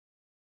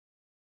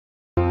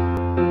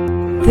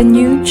The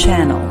new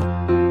channel.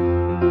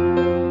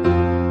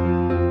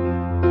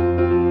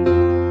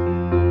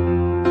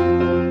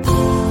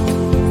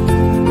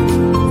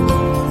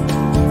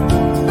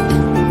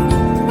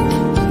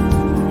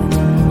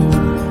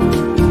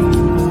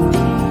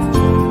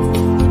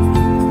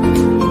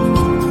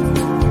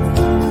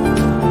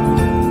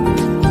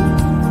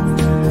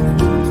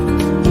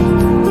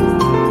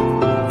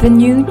 The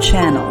new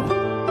channel.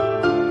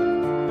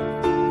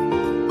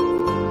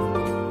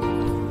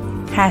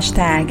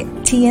 Hashtag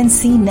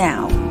TNC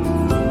Now.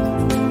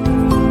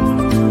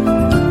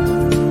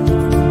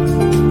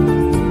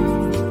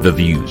 The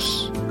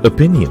views,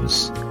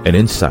 opinions, and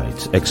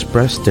insights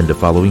expressed in the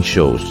following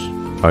shows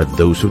are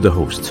those of the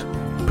host,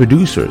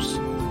 producers,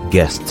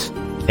 guests,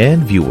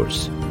 and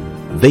viewers.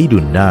 They do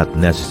not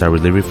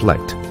necessarily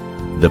reflect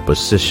the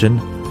position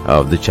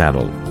of the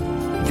channel.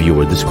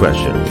 Viewer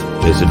discretion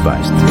is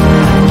advised.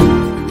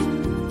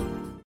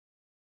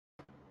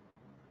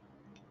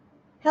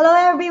 Hello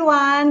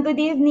everyone, good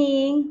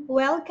evening.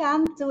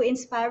 Welcome to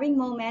Inspiring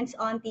Moments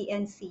on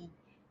TNC.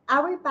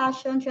 Our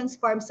passion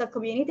transforms a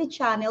community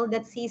channel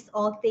that sees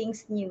all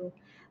things new.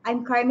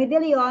 I'm Carmi De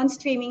Leon,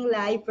 streaming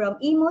live from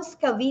Imus,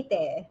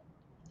 Cavite.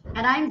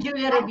 And I'm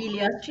Julia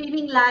Rebello,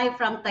 streaming live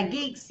from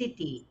Taguig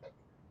City.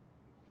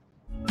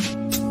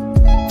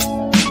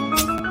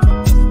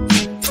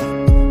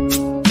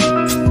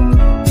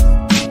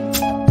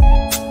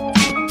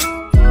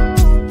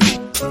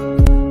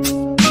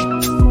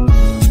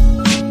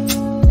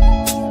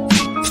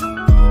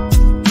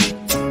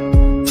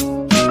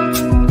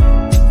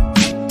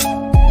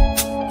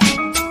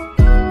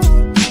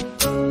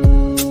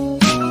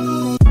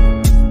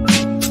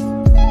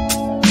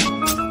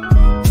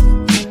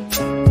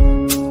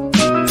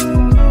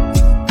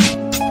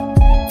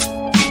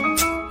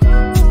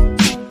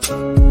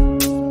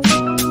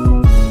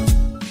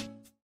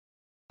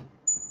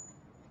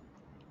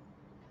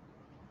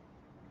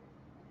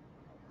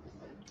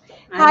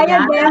 Hi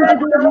again,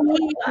 good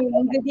evening.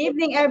 Good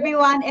evening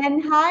everyone.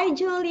 And hi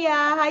Julia,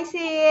 hi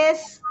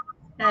sis.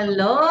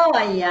 Hello,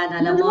 ayan,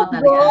 alam You mo look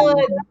talaga.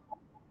 good.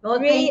 Oh,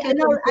 thank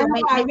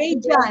you.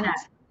 Radiant.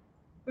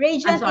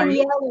 Radiant in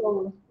sorry?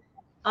 yellow.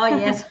 Oh,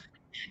 yes.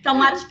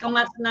 Kamatch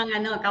ng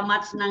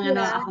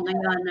Yeah. ako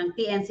ngayon ng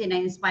TNC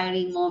na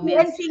Inspiring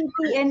Moments.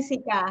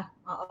 TNC ka.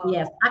 Oo.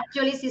 Yes.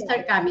 Actually,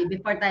 Sister Cami,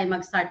 before tayo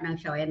mag-start ng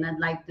show, and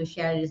I'd like to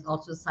share this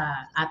also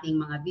sa ating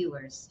mga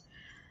viewers.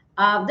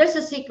 There's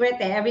a secret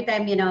every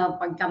time,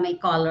 pagka may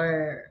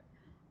color,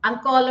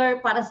 ang color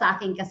para sa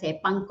akin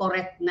kasi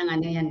pang-correct ng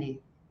ano yan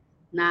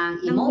ng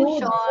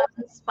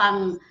emotions,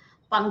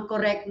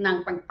 pang-correct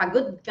ng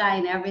pagpagod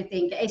ka and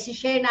everything. Kaya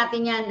si-share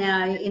natin yan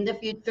in the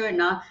future,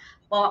 no?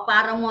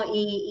 Para mo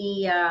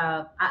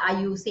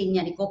aayusin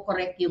yan,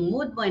 i-correct yung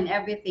mood mo and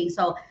everything.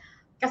 So,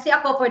 kasi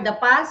ako for the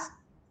past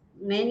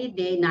many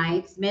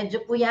nights, medyo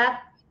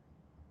puyat.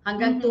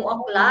 Hanggang 2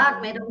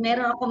 o'clock,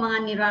 meron ako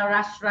mga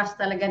nira-rush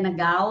talaga na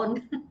gown.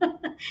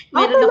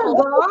 Meron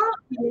ako.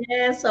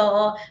 Yes,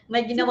 so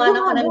may ginawa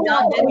na ako ng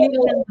gown. Dahil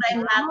yung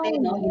time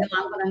natin,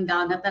 ginawa ko ng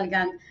gown na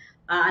talagang,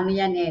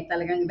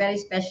 talagang very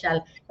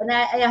special. And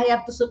I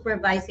have to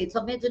supervise it.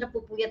 So medyo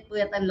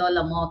napupuyat-puyat ang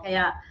lola mo.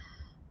 Kaya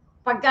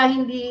pagka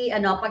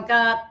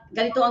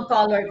ganito ang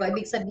color ko,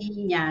 ibig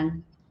sabihin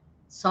yan,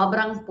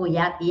 sobrang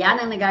puyat.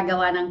 Yan ang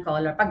nagagawa ng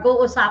color.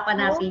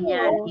 Pag-uusapan natin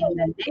yan in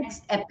the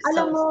next episode.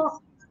 Alam mo,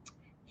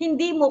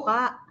 hindi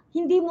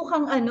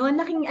mukhang ang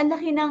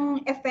laki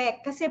ng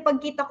effect kasi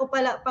pagkita ko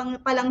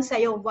palang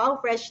sa'yo, wow,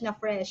 fresh na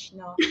fresh,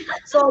 no?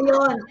 So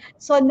yun.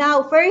 So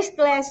now, first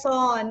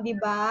lesson, di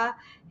ba?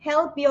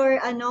 Help your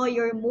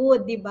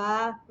mood, di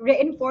ba?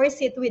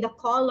 Reinforce it with the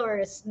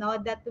colors, no?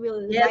 That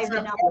will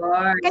liven up.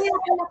 Kaya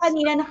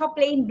kanina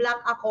naka-plain black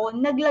ako,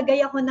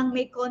 naglagay ako ng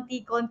may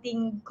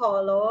konti-konting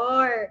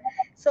color.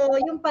 So,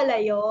 yung pala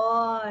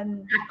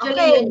yun.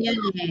 Actually, yun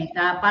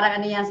parang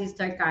yan,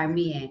 Sister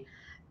Carmi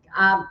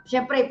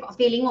Siyempre,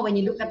 feeling mo when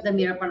you look at the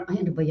mirror, parang,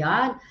 ay, ano ba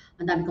yan?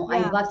 Ang dami kong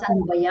eye bags,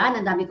 ano ba yan?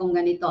 Ang dami kong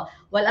ganito.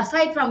 Well,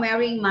 aside from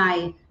wearing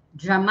my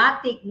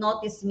dramatic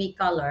Notice Me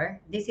color,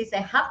 this is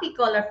a happy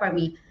color for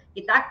me.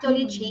 It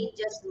actually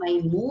changes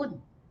my mood.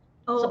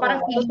 So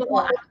parang feeling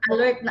ko,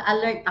 alert na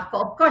alert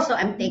ako. Of course, so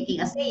I'm taking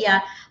a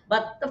siya,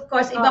 but of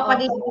course, iba pa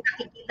din yung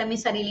nakikita mo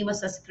sarili mo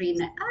sa screen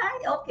na, ay,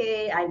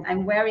 okay,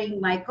 I'm wearing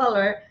my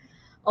color.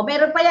 O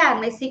meron pa yan,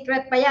 may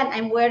secret pa yan.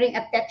 I'm wearing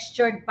a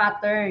textured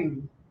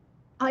pattern.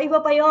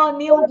 Iba pa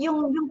yon,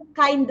 yung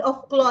kind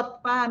of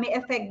cloth pa, may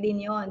effect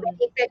din yon.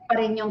 May effect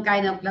pa rin yung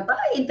kind of cloth.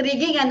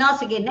 Intriguing,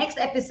 Sige, next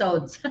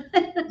episodes.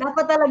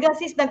 Dapat talaga,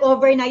 sis,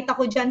 nag-overnight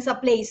ako dyan sa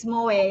place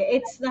mo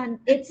It's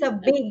a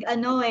big,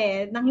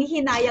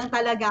 nanghihinayang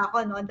talaga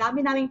ako, no? Ang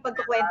dami naming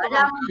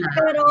pagkukwentuhan.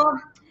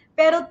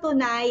 Pero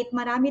tonight,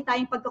 marami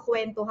tayong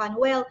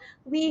pagkukwentuhan. Well,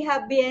 we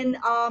have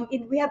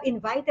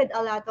invited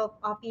a lot of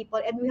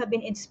people and we have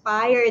been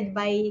inspired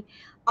by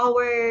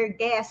our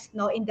guests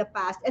in the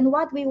past. And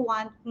what we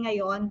want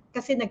ngayon,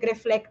 kasi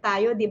nag-reflect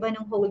tayo, di ba,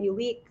 ng Holy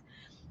Week.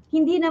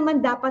 Hindi naman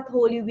dapat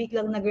Holy Week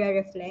lang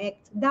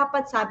nagre-reflect.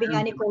 Dapat, sabi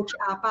nga ni Coach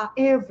Apa,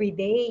 every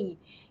day.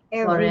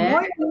 Every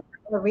morning,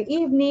 every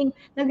evening,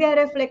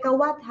 nagre-reflect ka,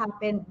 what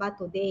happened ba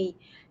today?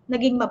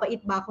 Naging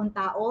mabait ba akong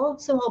tao?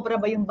 Sumobra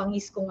ba yung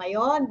bangis ko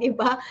ngayon? Di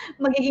ba?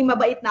 Magiging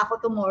mabait na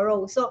ako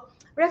tomorrow. So,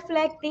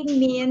 reflecting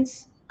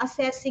means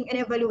assessing and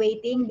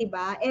evaluating, di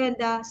ba? And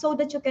so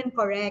that you can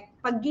correct.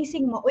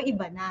 Paggising mo, o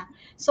iba na.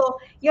 So,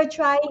 you're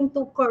trying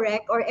to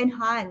correct or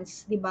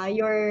enhance, di ba,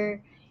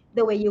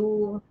 the way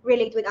you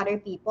relate with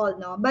other people,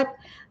 no? But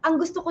ang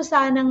gusto ko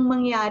sanang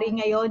mangyari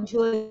ngayon,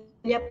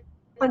 Julia,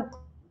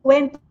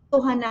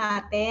 pagkwentuhan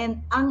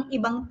natin ang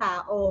ibang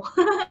tao.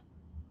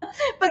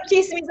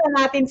 Pag-chismisan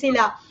natin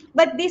sila.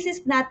 But this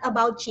is not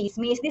about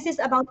chismis. This is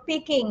about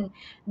picking,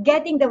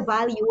 getting the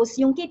values,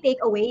 yung key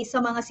takeaway sa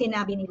mga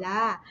sinabi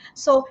nila.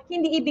 So,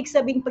 hindi ibig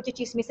sabing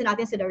pag-chismisan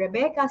natin sila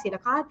Rebecca, sila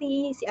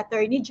Cathy, si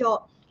Attorney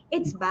Jo.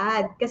 It's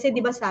bad. Kasi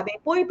di ba sabi,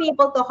 poor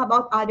people talk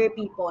about other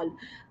people.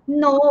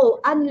 No,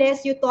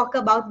 unless you talk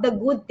about the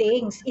good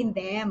things in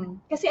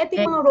them. Kasi ito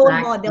yung mga role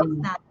models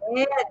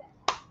natin.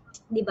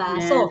 Di ba?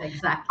 Yes, So,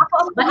 exactly. ako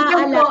ang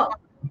maaalala.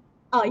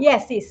 Oh,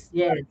 yes, sis.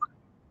 Yes.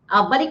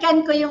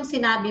 Balikan ko yung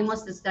sinabi mo,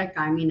 Sister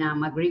Carmi, na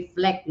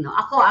mag-reflect, no?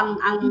 Ako,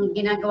 ang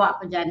ginagawa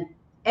ko dyan,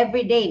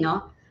 everyday,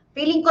 no?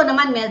 Feeling ko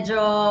naman medyo,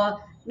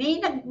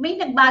 may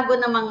nagbago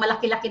namang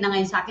malaki-laki na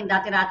ngayon sa akin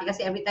dati-dati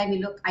kasi every time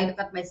I look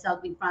at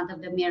myself in front of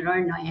the mirror,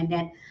 no? And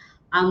then,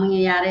 ang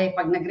mangyayari,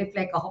 pag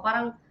nag-reflect ako,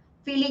 parang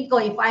feeling ko,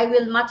 if I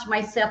will match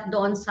myself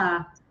doon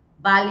sa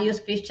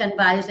values, Christian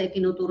values na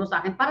itinuturo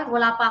sa akin, parang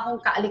wala pa akong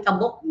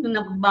kaalikabok nung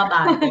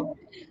nagbabago.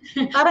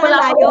 Parang wala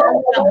pa tayo.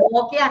 akong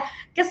kaalikabok. Kaya,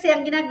 kasi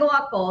ang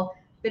ginagawa ko,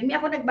 pirmi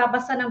ako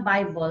nagbabasa ng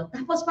Bible,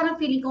 tapos parang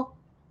feeling ko,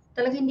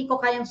 talaga hindi ko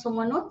kayang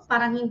sumunod,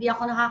 parang hindi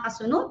ako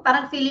nakakasunod,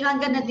 parang feeling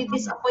hanggang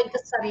na-disappoint ka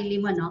sa sarili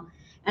mo, no?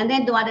 And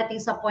then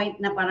dumadating sa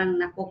point na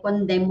parang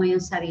nakukondemn mo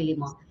yung sarili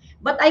mo.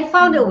 But I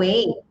found a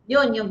way.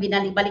 Yun, yung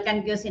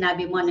balikan ko yung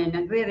sinabi mo na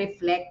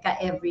nagre-reflect ka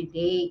every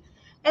day.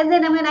 And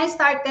then when I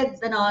started,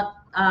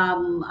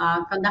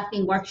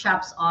 conducting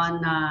workshops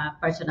on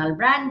personal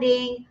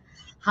branding,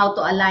 how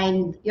to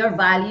align your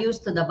values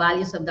to the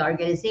values of the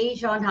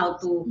organization, how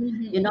to,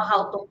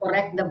 how to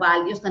correct the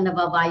values na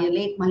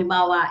nababiolate.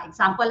 Halimbawa,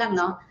 example lang,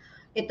 no?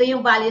 Ito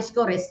yung values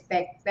ko,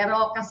 respect.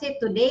 Pero kasi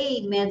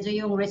today, medyo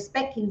yung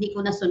respect, hindi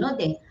ko nasunod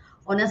eh.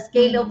 On a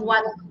scale of 1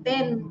 to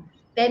 10,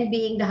 10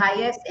 being the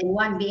highest and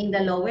 1 being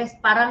the lowest,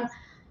 parang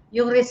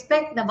yung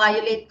respect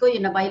na-violate ko,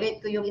 na-violate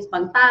ko yung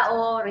isang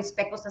tao,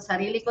 respect ko sa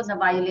sarili ko,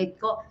 na-violate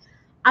ko.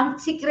 Ang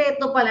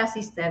sikreto pala,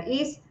 sister,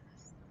 is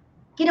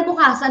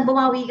kinabukasan,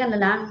 bumawi ka na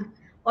lang.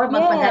 Or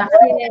magpadala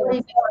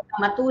ka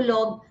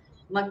matulog.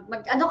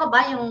 Ano ka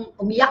ba, yung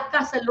umiyak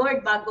ka sa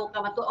Lord bago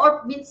ka matulog. Or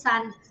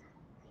minsan,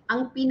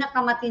 ang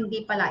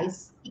pinakamatindi pala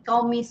is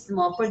ikaw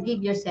mismo,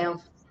 forgive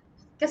yourself.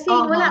 Kasi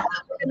wala ka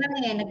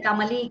lang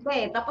nagkamali ka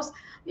eh. Tapos,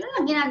 yun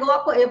lang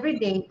ginagawa ko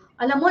everyday.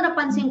 Alam mo,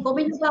 napansin ko,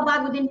 may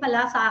nagbabago din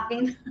pala sa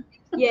akin.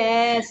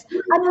 Yes.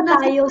 Ano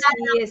tayo,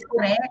 sis?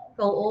 Correct.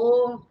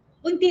 Oo.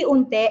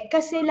 Unti-unti,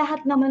 kasi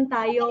lahat naman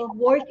tayo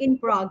work in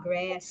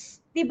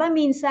progress. Diba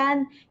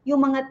minsan,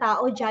 yung mga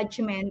tao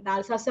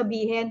judgmental,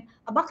 sasabihin,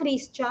 aba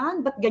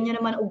Christian, ba't ganyan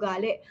naman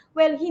ugali?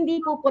 Well,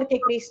 hindi po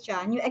porke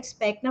Christian, you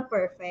expect na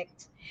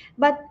perfect.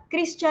 But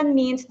Christian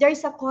means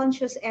there's a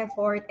conscious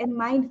effort and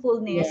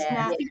mindfulness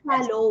na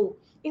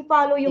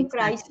i-follow yung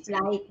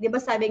Christ-like. Diba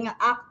sabi nga,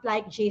 act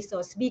like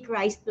Jesus, be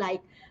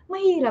Christ-like.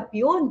 Mahirap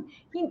yun.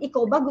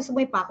 Ikaw ba gusto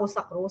mo ipako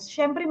sa cross?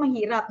 Siyempre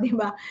mahirap, di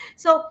ba?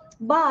 So,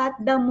 but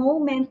the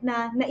moment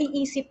na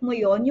naiisip mo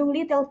yon, yung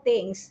little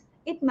things,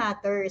 it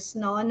matters,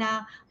 no?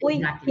 Na,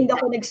 uy, hindi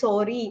ako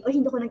nag-sorry, o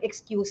hindi ako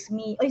nag-excuse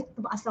me, o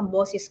tumaas ang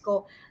boses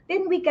ko.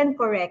 Then we can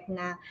correct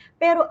na.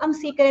 Pero ang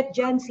secret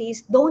dyan,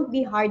 sis, don't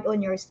be hard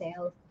on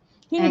yourself.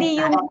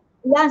 Hindi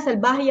yung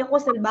salbahe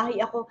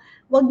ako.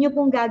 Huwag niyo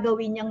pong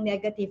gagawin yung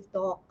negative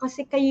talk.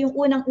 Kasi kayo yung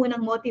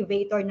unang-unang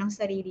motivator ng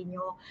sarili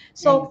niyo.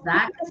 So,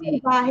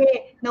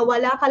 salbahe na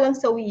wala ka lang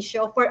sa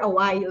wisyo for a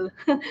while.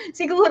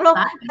 Siguro,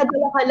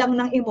 nadala ka lang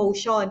ng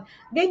emotion.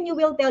 Then you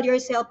will tell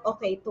yourself,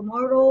 okay,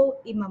 tomorrow,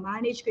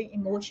 i-manage ko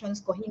yung emotions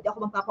ko. Hindi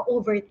ako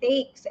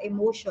magpapa-overtake sa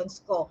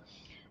emotions ko.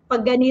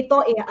 Pag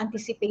ganito,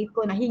 i-anticipate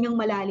ko na hingang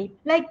malalim.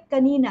 Like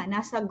kanina,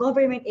 nasa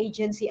government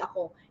agency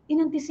ako.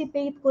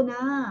 In-anticipate ko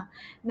na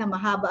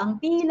mahaba ang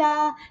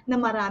pila, na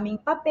maraming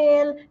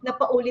papel, na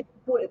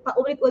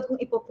paulit-ulit kong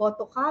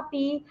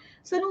ipo-photocopy.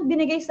 So, nung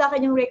binigay sa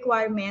akin yung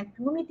requirement,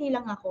 ngumiti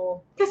lang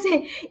ako.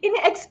 Kasi,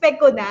 ina-expect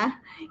ko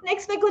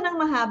ng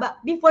mahaba.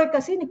 Before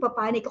kasi,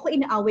 nagpapanik ako,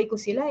 inaaway ko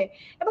sila eh.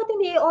 Ba't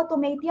hindi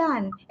i-automate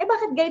yan?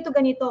 Bakit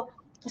ganito?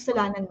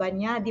 Kasalanan ba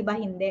niya? Di ba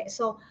hindi?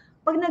 So,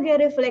 pag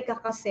nag-reflect ka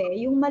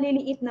kasi, yung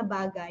maliliit na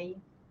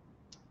bagay,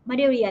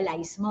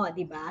 ma-realize mo,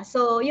 di ba?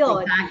 So,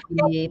 yun.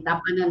 Exactly.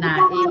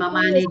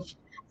 I-manage.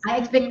 Ang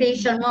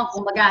expectation mo,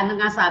 kumbaga, ano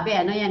nga sabi,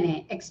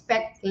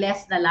 expect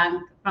less na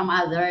lang from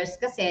others.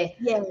 Kasi,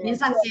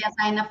 minsan kaya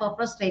tayo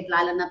na-frustrate,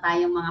 lalo na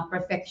tayong mga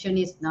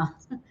perfectionist, no?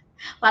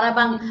 Para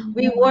bang,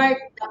 we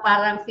work na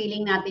parang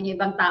feeling natin yung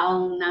ibang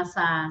taong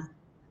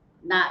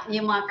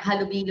yung mga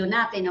kahalubilo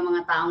natin, yung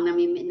mga taong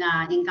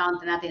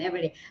na-encounter natin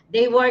everyday,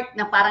 they work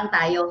na parang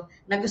tayo,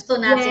 na gusto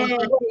natin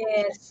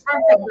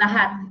perfect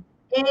lahat.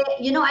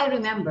 I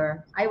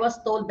remember I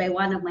was told by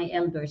one of my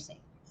elders,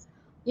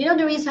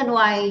 the reason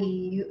why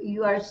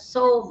you are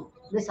so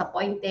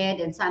disappointed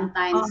and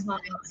sometimes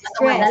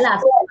Stress.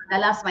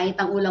 madalas mainit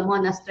ang ulo mo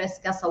na stress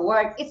ka sa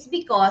work, it's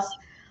because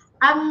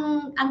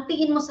ang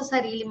tingin mo sa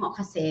sarili mo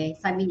kasi,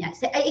 sabi niya,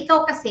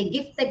 ikaw kasi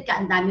gifted ka,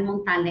 ang dami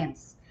mong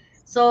talents.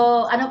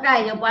 So, ano ka,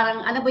 yung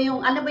parang ano ba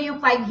yung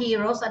five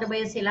heroes? Ano ba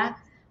yun sila?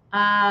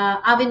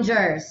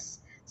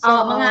 Avengers. So,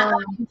 mga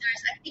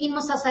Avengers, ang tingin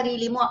mo sa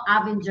sarili mo,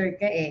 Avenger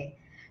ka eh.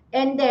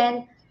 And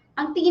then,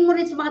 ang tingin mo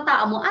rin sa mga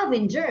tao mo,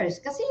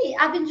 Avengers. Kasi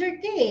Avenger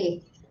ka eh.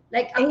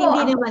 Like ako,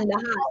 hindi naman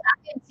lahat.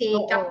 Si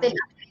Captain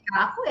America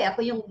ako eh. Ako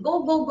yung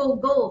go, go, go,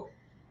 go.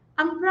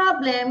 Ang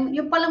problem,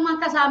 yung palang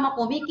mga kasama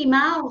ko, Mickey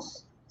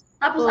Mouse.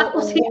 Tapos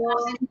ako si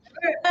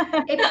Avenger.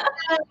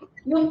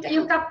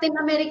 Yung Captain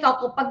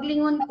America ko,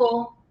 paglingon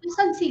ko,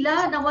 saan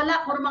sila?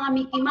 Nawala ko mga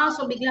Mickey Mouse,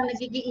 so biglang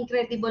nagiging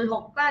Incredible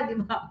Hulk ka, di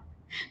ba?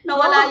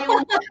 Nawala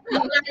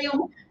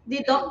yung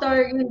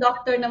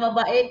doctor na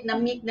mabait na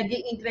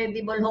naging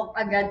Incredible Hulk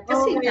agad.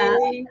 Kasi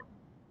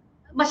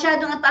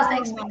masyadong ang taas na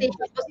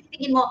expectation. Kasi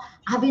tingin mo,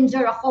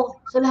 Avenger ako.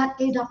 So lahat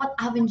kayo dapat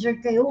Avenger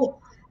kayo.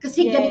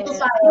 Kasi ganito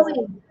tayo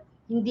eh.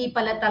 Hindi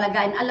pala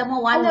talaga. And alam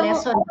mo, one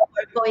lesson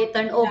before ko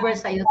i-turn over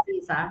sa'yo,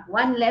 Tisa.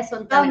 One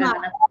lesson talaga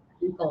na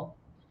natutunan ko.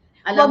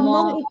 Huwag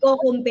mong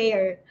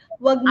i-compare.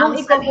 Huwag mong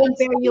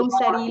i-compare yung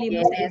sarili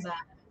mo. Diba?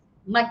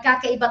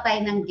 Magkakaiba tayo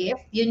ng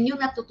gift. Yun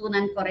yung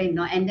natutunan ko rin,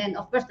 no? And then,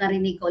 of course,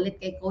 narinig ko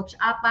ulit kay Coach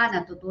Apa,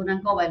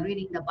 natutunan ko while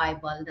reading the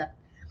Bible that,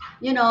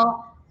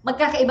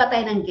 magkakaiba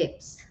tayo ng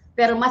gifts.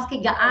 Pero maski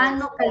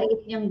gaano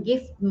kaliit yung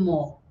gift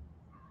mo,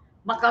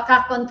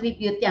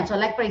 makaka-contribute yan. So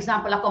like for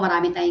example, ako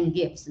marami tayong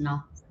gifts,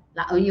 no?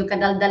 Yung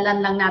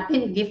kadaldalan lang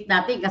natin, gift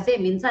natin kasi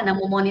minsan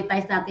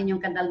namomonetize natin yung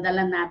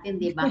kadaldalan natin,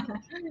 di ba?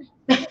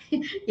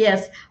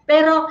 Yes.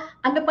 Pero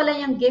ano pala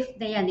yung gift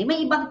na yan?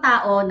 May ibang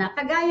tao na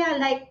kagaya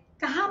like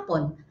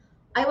kahapon,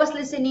 I was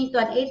listening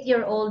to an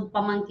 8-year-old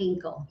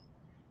pamangking ko.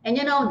 And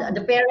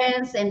the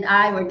parents and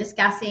I were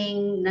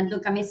discussing,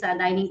 nandun kami sa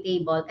dining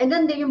table. And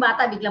then yung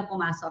bata biglang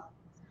pumasok.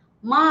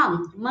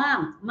 Mom,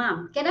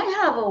 can I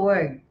have a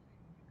word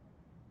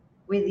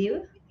with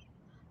you?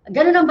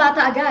 Ganun ang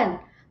bata agad.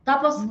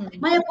 Tapos,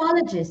 my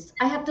apologies,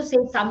 I have to say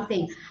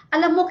something.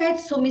 Alam mo, kahit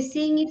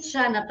sumisingit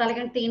siya na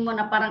talagang tingin mo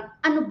na parang,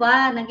 ano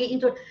ba,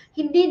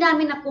 hindi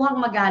namin nakuhang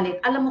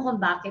magalit. Alam mo kung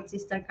bakit,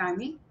 Sister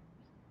Carmi?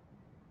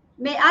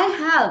 May I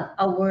have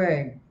a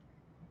word?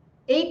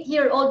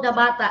 8-year-old na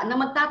bata na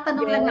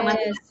magtatanong lang naman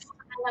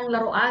ng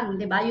laruan,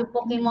 di ba? Yung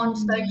Pokemon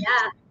Monster niya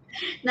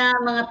na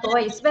mga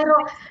toys. Pero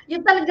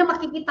yung talaga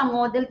makikita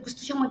mo, dahil gusto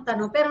siyang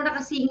magtanong, pero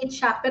nakasingit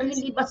siya, pero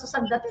hindi ba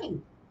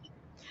susandating?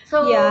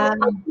 So,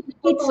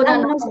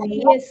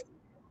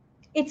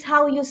 it's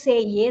how you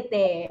say it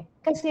eh.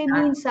 Kasi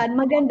minsan,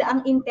 maganda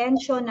ang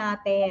intention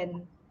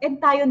natin. And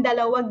tayong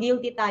dalawa,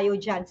 guilty tayo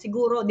dyan.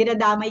 Siguro,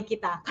 dinadamay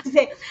kita.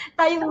 Kasi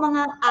tayong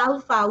mga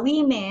alpha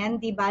women,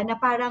 di ba, na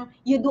parang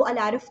you do a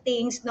lot of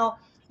things, no?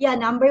 Yeah,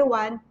 number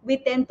one, we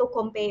tend to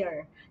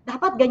compare.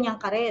 Dapat ganyan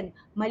ka rin.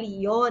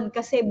 Mali yun.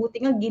 Kasi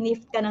buti nga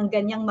ginift ka ng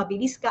ganyang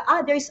mabilis ka.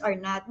 Others are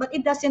not. But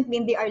it doesn't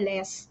mean they are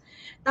less.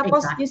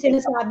 Tapos yung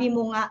sinasabi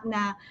mo nga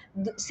na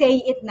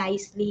say it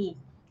nicely.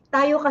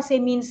 Tayo kasi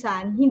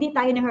minsan, hindi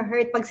tayo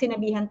na-hurt pag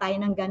sinabihan tayo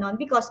ng ganon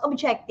because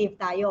objective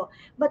tayo.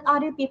 But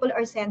other people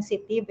are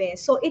sensitive eh.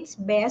 So it's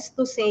best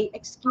to say,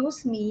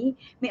 excuse me,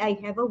 may I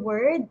have a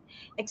word?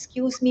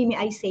 Excuse me, may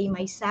I say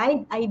my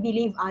side? I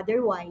believe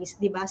otherwise,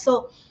 di ba?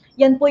 So,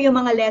 yan po yung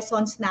mga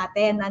lessons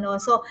natin.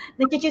 So,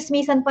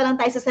 nagchichismisan pa lang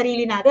tayo sa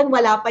sarili natin,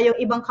 wala pa yung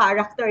ibang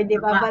character, di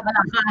ba? But,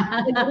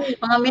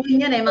 mga main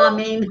yan eh, mga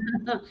main.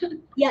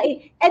 Yeah,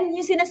 and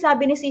yung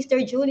sinasabi ni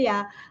Sister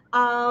Julia,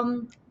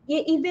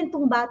 even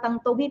tong batang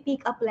to, we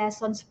pick up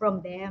lessons from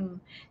them.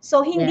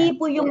 So, hindi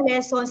po yung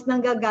lessons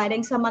nang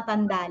gagaling sa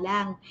matanda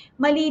lang.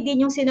 Mali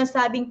din yung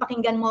sinasabing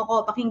pakinggan mo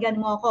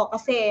ako,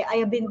 kasi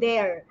I have been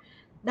there.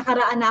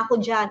 Nakaraan na ako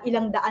dyan,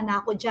 ilang daan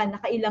na ako dyan,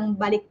 nakailang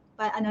balik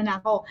na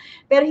ako.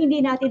 Pero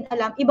hindi natin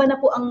alam, iba na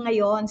po ang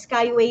ngayon,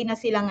 skyway na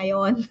sila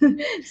ngayon.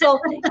 So,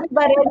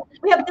 iba rin,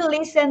 we have to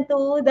listen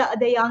to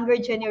the younger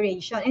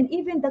generation and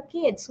even the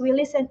kids. We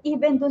listen,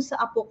 even dun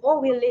sa apo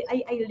ko,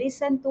 I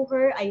listen to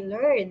her, I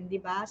learn, di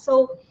ba?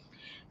 So,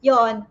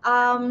 yon,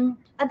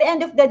 at the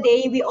end of the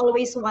day, we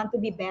always want to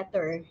be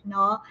better,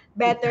 no?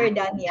 Better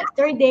than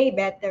yesterday,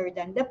 better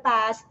than the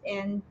past,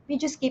 and we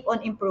just keep on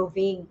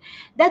improving.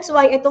 That's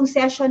why itong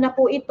session na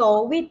po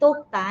ito, we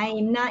took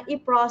time na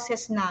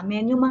i-process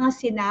namin yung mga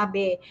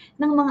sinabi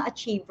ng mga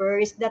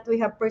achievers that we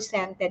have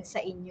presented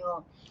sa inyo.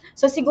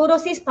 So siguro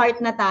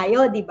start na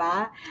tayo, di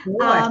ba?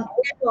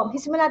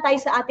 Simula tayo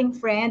sa ating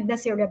friend na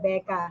si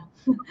Rebecca.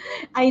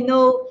 I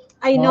know,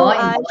 she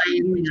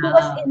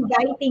was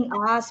inviting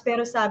us,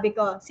 pero sabi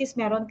ko, sis,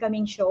 meron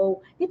kaming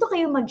show. Dito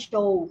kayo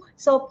mag-show.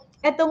 So,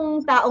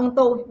 etong taong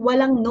to,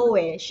 walang no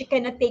eh. She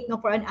cannot take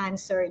no for an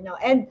answer, no?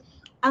 And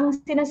ang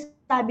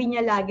sinasabi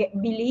niya lagi,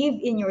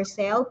 believe in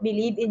yourself,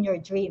 believe in your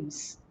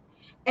dreams.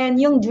 And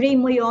yung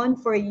dream mo yon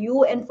for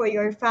you and for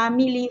your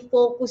family,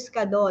 focus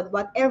ka doon,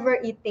 whatever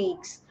it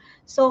takes.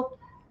 So,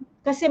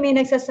 Kasi may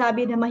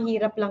nagsasabi na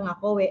mahirap lang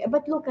ako eh.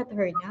 But look at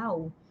her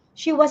now.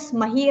 She was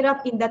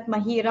mahirap in that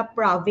mahirap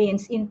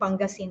province in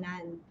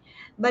Pangasinan.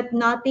 But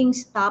nothing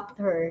stopped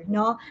her,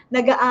 no?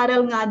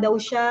 Nag-aaral nga daw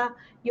siya,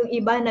 yung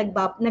iba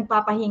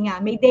nagpapahinga.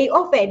 May day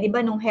off eh, di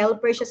ba? Nung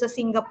helper siya sa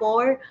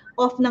Singapore,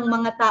 off ng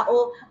mga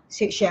tao.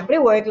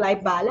 Siyempre, work-life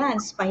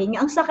balance.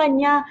 Pahinga. Ang sa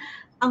kanya,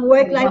 ang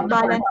work-life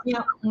balance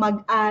niya,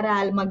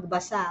 mag-aral,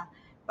 magbasa.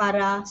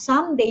 Para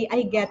someday,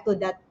 I get to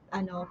that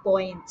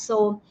point.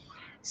 So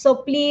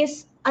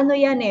please,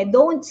 yan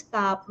don't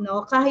stop,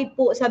 no? Kahit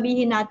po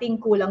sabihin natin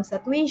kulang sa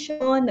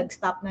tuition,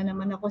 nag-stop na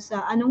naman ako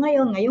sa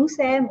ngayong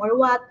SEM or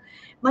what,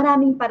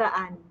 maraming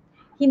paraan.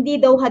 Hindi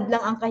daw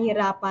hadlang ang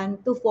kahirapan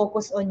to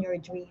focus on your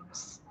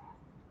dreams.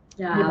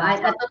 Yeah,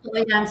 diba? Totoo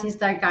yan,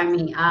 Sister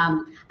Carmi.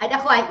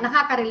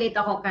 Nakaka-relate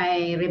ako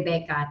kay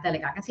Rebecca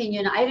talaga. Kasi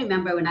I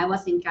remember when I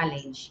was in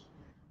college.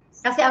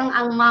 Kasi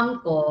ang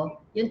mom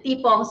ko, yung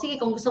tipong, sige,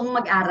 kung gusto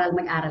mong mag-aral,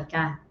 mag-aral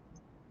ka.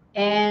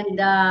 And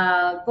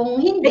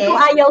kung hindi,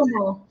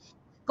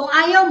 kung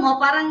ayaw mo,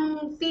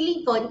 parang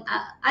feeling ko,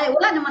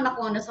 wala naman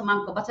ako sa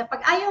mom ko. Basta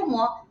pag ayaw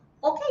mo,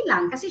 okay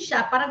lang. Kasi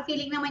siya, parang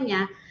feeling naman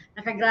niya,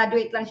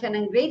 nakagraduate lang siya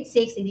ng grade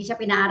 6, hindi siya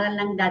pinaaral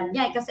ng dad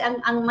niya. Kasi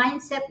ang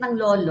mindset ng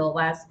lolo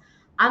was,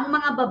 ang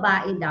mga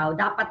babae daw,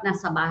 dapat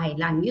nasa bahay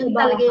lang. Yun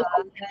talaga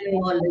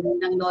yung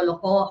ng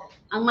lolo ko.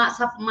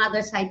 Sa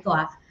mother side ko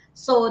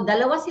So, 2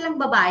 silang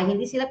babae,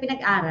 hindi sila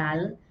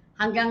pinag-aral,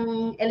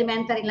 hanggang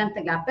elementary lang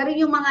taga. Pero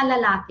yung mga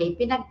lalaki,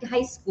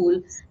 pinag-high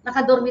school,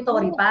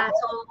 naka-dormitory pa.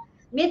 So,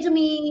 medyo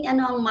may ang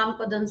mom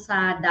ko doon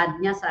sa dad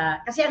niya.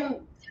 Kasi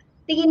ang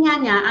tingin nga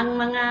niya, ang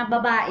mga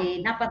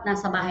babae, dapat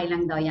nasa bahay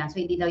lang daw yan.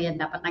 So, hindi daw yan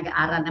dapat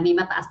nag-aaral na may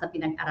mataas na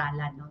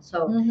pinag-aralan. No?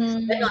 So,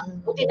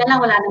 ganun. Buti na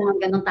lang, wala namang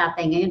ganun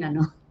tatay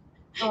ngayon.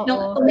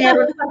 Kung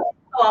meron pa,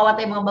 kawawa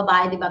tayong mga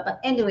babae, di ba? But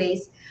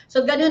anyways,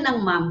 so ganun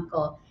ang mom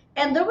ko.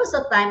 And there was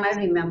a time I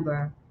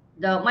remember,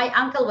 my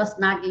uncle was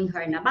nagging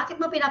her na, bakit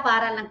mo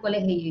pinaparal ng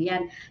kolehiyo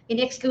yan?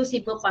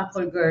 In-exclusive po pa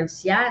for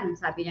girls yan.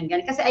 Sabi niya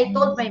ganyan. Kasi I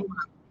told my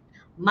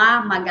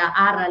mom,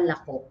 mag-aaral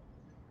ako.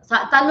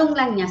 Tanong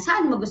lang niya,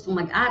 saan mo gustong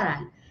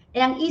mag-aral?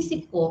 Ang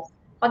isip ko,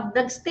 pag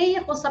nag-stay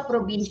ako sa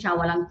probinsya,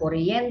 walang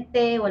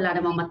kuryente, wala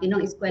namang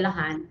matinong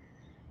eskwelahan,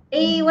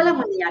 walang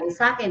mangyayari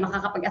sa akin.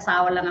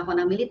 Makakapag-asawa lang ako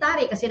ng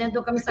military kasi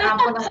nandun kami sa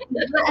kampo ng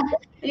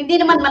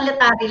hindi naman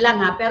military lang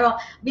pero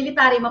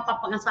military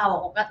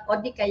mapapangasawa ko o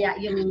di kaya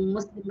yung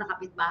Muslim na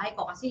kapitbahay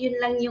ko kasi yun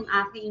lang yung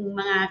aking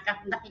mga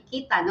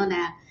nakikita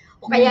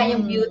o kaya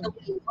yung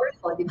beautiful work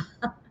ko, di ba?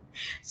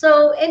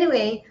 So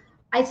anyway,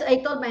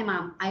 I told my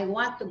mom, I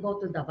want to go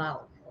to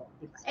Davao.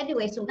 Diba?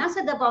 Anyway, so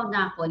nasa Davao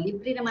na ako,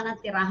 libre naman ang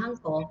tirahan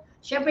ko.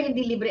 Siyempre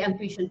hindi libre ang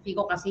tuition fee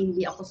ko kasi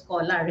hindi ako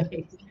scholar.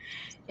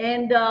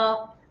 And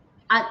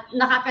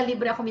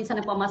nakakalibre ako minsan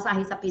ng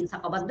pamasahe sa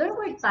pinsa ko. But there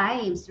were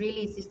times,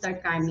 really,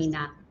 Sister Carmi,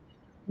 na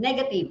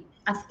negative.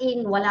 As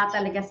in, wala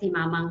talaga si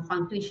mamang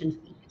pang tuition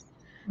fee.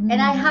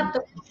 And I have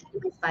to continue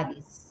my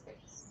studies.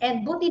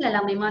 And buti na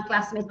lang, may mga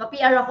classmates,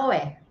 pa-PR ako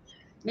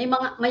May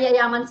mga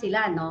mayayaman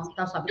sila, no?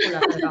 Tapos sabi ko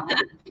lang talaga ako.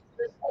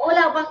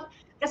 Wala bang,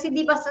 kasi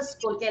di ba sa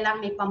school,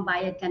 kailangan may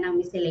pambayad ka ng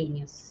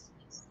miscellaneous.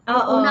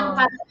 Unang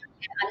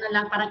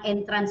parang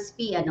entrance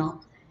fee,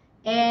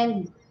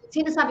 And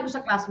sinasabi ko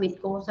sa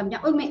classmate ko, sabi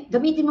niya,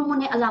 gamitin mo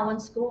muna yung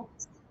allowance ko.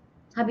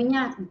 Sabi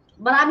niya,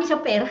 marami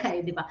siyang pera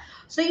di ba?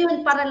 So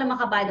yun, para lang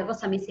makabayad ako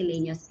sa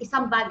miscellaneous,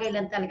 isang bagay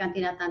lang talagang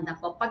tinatanda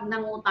ko, pag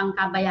nangutang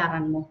ka,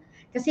 bayaran mo.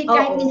 Kasi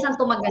kahit minsan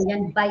tumagal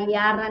yan,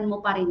 bayaran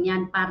mo pa rin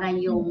yan para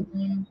yung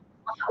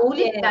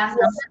makaulit ka,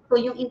 so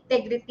yung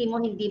integrity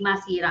mo hindi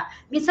masira.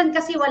 Minsan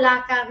kasi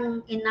wala kang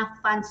enough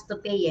funds to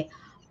pay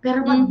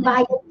pero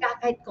magbayad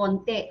ka kahit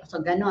konti. So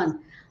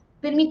ganon.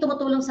 Pero may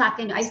tumutulong sa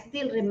akin, I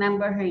still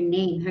remember her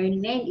name. Her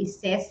name is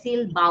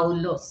Cecil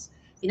Baulos.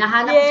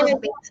 Hinahanap ko sa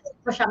Facebook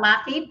ko siya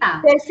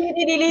makita. Cecil,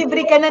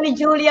 nililibre ka na ni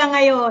Julia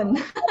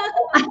ngayon.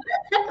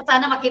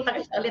 Sana makita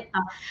ko siya ulit.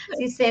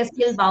 Si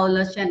Cecil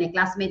Baulos siya,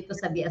 classmate ko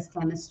sa BS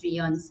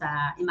Chemistry yon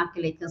sa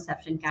Immaculate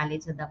Conception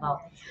College sa Davao.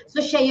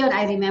 So siya yun,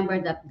 I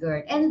remember that girl.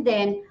 And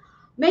then,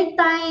 may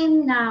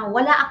time na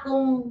wala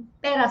akong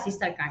pera,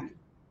 Sister Carmen,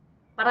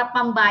 para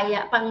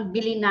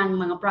pangbili ng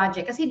mga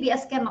project. Kasi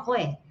BS Chem ako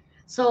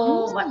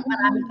So,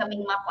 marami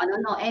kaming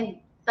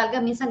and talaga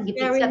minsan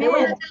gipit kami.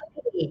 Wala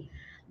talaga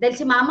Dahil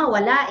si mama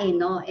wala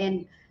no?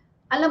 And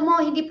alam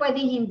mo, hindi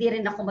pwedeng hindi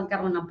rin ako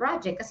magkaroon ng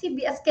project kasi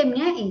BS Chem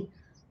nga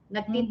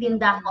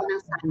Nagtitinda ako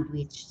ng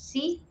sandwich.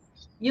 See?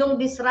 Yung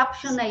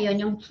disruption na yon,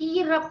 yung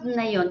hirap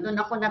na yon, doon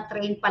ako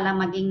na-train pala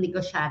maging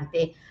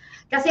negosyante.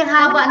 Kasi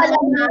haba na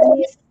lang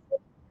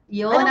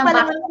yun. Ano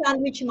pala ang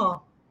sandwich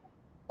mo?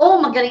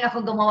 Magaling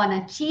ako gumawa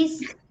ng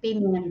cheese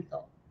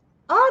pimento.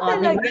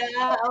 Talaga?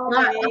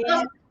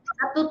 Okay.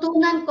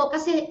 Natutunan ko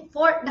kasi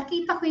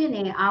nakita ko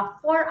yun 4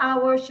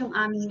 hours yung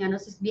aming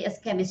sa BS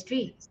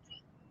Chemistry.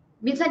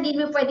 Minsan hindi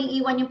mo pwedeng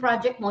iwan yung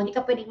project mo, hindi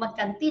ka pwedeng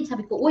mag-canteen.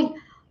 Sabi ko,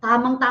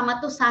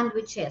 tamang-tama to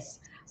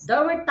sandwiches. There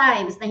were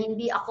times na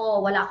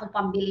wala akong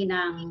pambili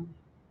ng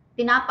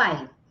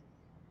tinapay.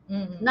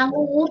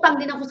 Nangungutang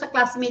din ako sa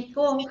classmate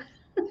ko.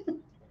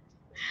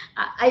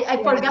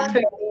 I forgot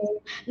her name.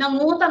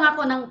 Nangutang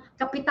ako ng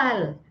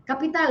kapital.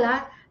 Kapital ha,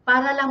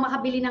 para lang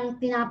makabili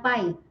ng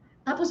tinapay.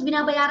 Tapos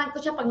binabayaran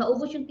ko siya pag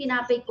naubos yung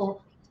tinapay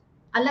ko.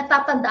 Ala,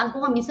 tatandaan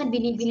ko nga, minsan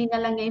binibili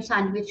na lang niya yung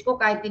sandwich ko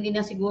kahit hindi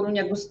na siguro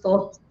niya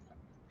gusto.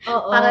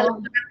 Oo. Para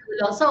lang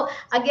makatulong. So,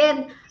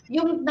 again,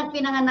 yung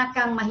nagpinanganak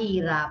kang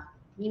mahirap,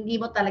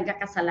 hindi mo talaga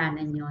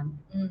kasalanan yon.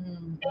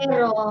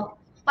 Pero,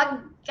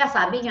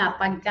 sabi nga,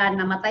 pagka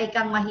namatay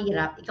kang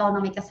mahirap, ikaw na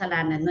may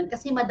kasalanan nun.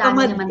 Kasi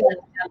madami naman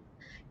talaga.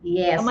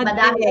 Yes,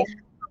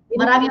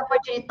 marami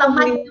opportunity.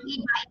 Tamad yung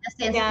iba in the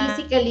sense,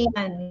 physically,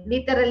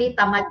 literally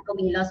tamad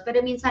kumilos.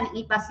 Pero minsan,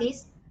 iba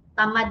sis,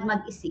 tamad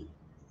mag-isip.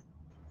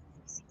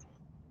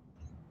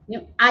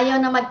 Yung ayaw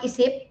na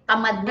mag-isip,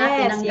 tamad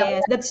na.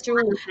 Yes, that's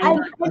true.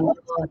 At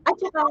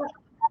saka,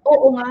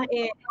 oo nga,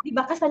 di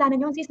ba,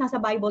 kasalanan yun, sis,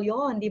 nasa Bible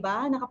yun, di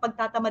ba?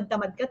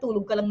 Nakapagtatamad-tamad ka,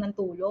 tulog ka lang ng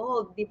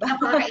tulog, di ba?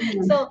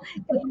 So,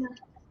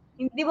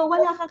 di ba,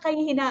 wala kang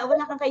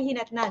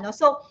kahihinat na, no?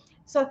 So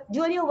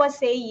Julia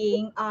was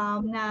saying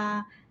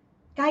na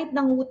kahit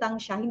nangutang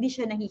siya, hindi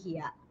siya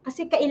nahihiya.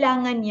 Kasi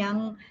kailangan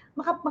niyang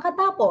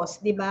makatapos,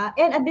 di ba?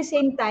 And at the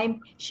same time,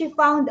 she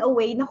found a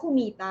way na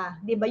kumita,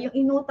 di ba? Yung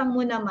inutang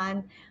mo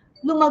naman,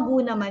 lumago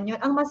naman yun.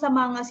 Ang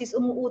masama nga sis,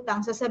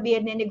 umuutang,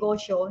 sasabihin ng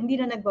negosyo, hindi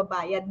na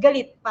nagbabayad,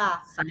 galit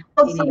pa.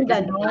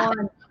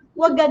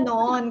 Huwag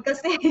ganon.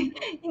 Kasi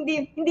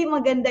hindi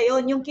maganda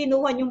yon. Yung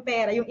kinuha yung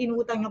pera, yung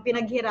inutang yung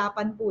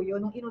pinaghirapan po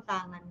yun, yung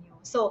inutangan nyo.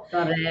 So,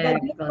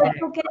 what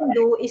you can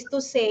do is to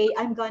say,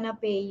 I'm gonna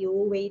pay you,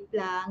 wait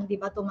lang, di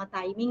ba,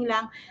 tumatiming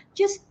lang.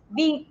 Just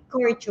be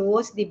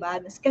courteous, di ba?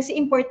 Kasi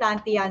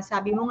importante yan.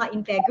 Sabi mo nga,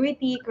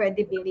 integrity,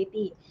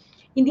 credibility.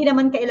 Hindi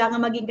naman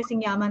kailangan maging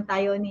kasing yaman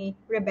tayo ni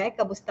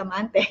Rebecca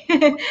Bustamante.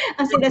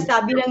 Ang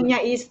sinasabi lang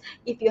niya is,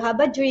 if you have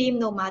a dream,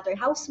 no matter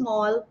how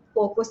small,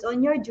 focus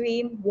on your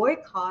dream,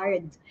 work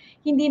hard.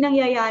 Hindi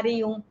nangyayari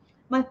yung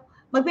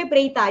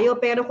magpe-pray tayo,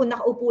 pero kung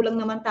nakaupo lang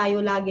naman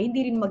tayo lagi,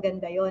 hindi rin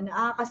maganda yon.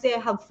 Kasi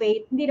have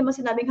faith. Hindi naman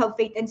sinabing have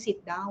faith and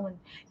sit down.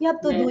 You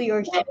have to do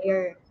your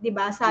share.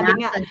 Diba?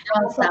 Sabi nga,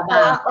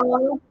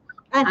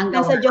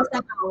 nasa Diyos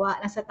ang gawa,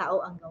 nasa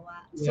tao ang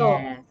gawa.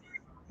 So,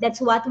 that's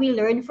what we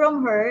learned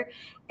from her.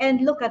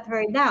 And look at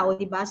her now,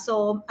 di ba?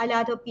 So, a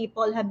lot of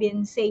people have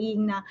been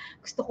saying na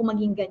gusto ko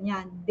maging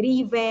ganyan.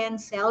 Driven,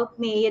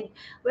 self-made.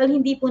 Well,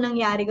 hindi po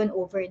nangyari yun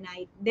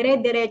overnight.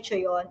 Dire-diretso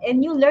yon.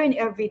 And you learn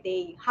every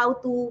day how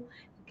to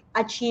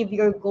achieve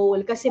your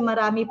goal. Kasi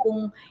marami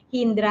pong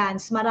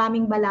hindrance,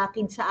 maraming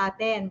balakid sa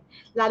atin.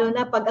 Lalo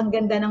na pag ang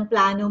ganda ng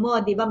plano mo,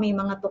 di ba, may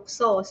mga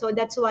tukso. So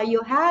that's why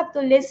you have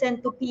to listen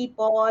to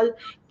people,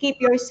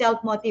 keep yourself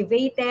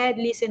motivated,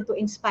 listen to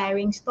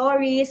inspiring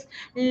stories,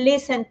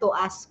 listen to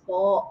us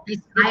po.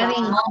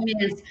 Inspiring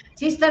moments.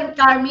 Sister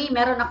Carmi,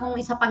 meron akong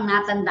isa pang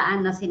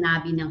natandaan na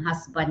sinabi ng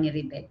husband ni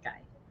Rebecca.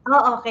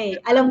 Okay.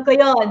 Alam ko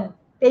yon.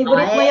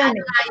 Favorite mo yan.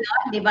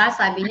 Di ba?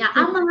 Sabi niya,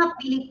 ang mga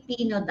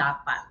Pilipino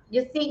dapat,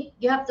 you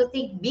have to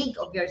think big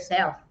of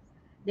yourself.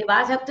 Di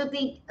ba? You have to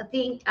think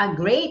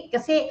great.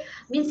 Kasi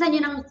minsan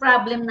yun ang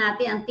problem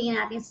natin, ang tingin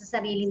natin sa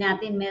sarili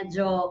natin,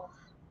 medyo,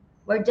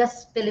 we're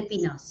just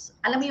Filipinos.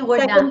 Alam mo yung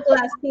word second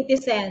class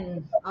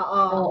citizen.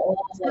 Oo.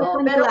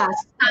 Second class.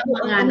 Tama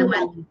nga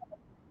naman.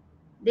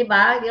 Di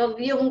ba?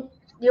 Yung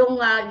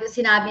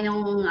sinabi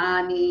nung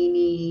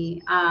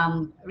ni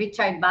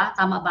Richard ba?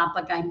 Tama ba ang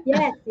pagkain?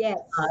 Yes.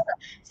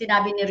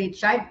 Sinabi ni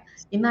Richard,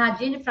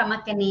 imagine from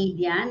a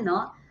Canadian,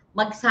 no?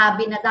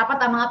 Magsabi na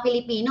dapat ang mga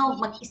Pilipino,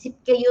 mag-isip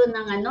kayo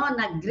ng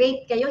na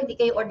great kayo, hindi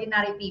kayo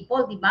ordinary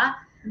people, di ba?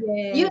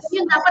 Yes.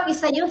 Yun dapat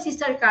isa yun,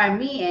 Sister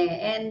Carmi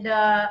And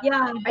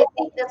I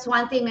think that's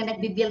one thing na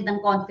nagbi-build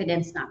ng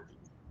confidence natin.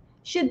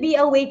 Should be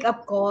a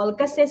wake-up call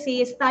kasi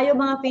sis, tayo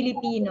mga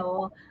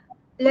Pilipino,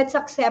 let's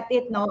accept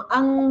it, no?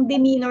 Ang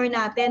demeanor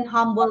natin,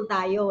 humble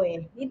tayo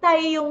Hindi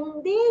tayo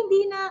yung,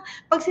 hindi na,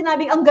 pag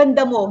sinabing ang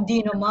ganda mo, hindi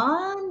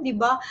naman, di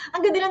ba?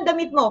 Ang ganda ng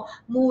damit mo,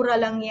 mura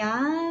lang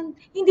yan.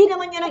 Hindi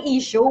naman yan ang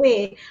issue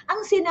Ang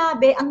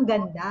sinabi, ang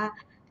ganda.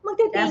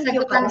 Magte-thank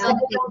you ka lang.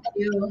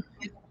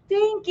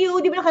 Thank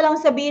you. Di ba na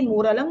kailangan sabihin,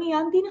 mura lang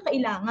yan, hindi na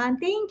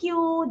kailangan. Thank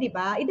you, di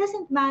ba? It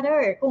doesn't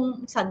matter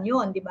kung saan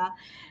yun, di ba?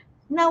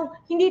 Now,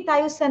 hindi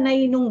tayo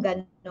sanay nung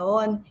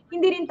ganon.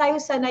 Hindi rin tayo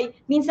sanay,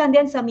 minsan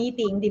din sa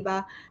meeting, di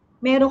ba?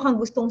 Meron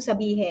kang gustong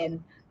sabihin,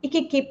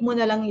 ikikip mo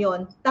na lang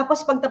yon.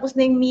 Tapos pagtapos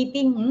na yung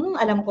meeting,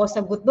 alam ko,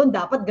 sagot doon,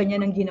 dapat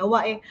ganyan ang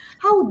ginawa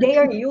How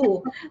dare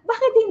you?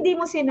 Bakit hindi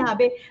mo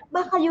sinabi?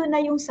 Baka yun na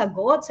yung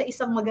sagot sa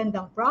isang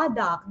magandang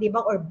product, di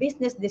ba? Or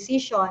business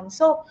decision.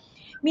 So,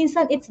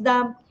 minsan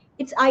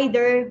it's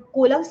either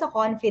kulang sa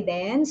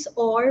confidence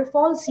or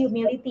false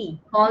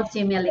humility. False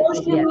humility.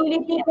 False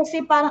humility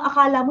kasi parang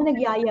akala mo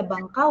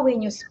nagyayabang ka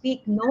when you speak.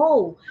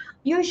 No.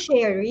 You're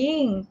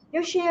sharing.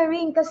 You're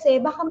sharing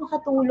kasi baka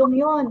makatulong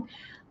yon.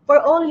 For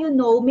all you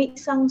know, may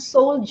isang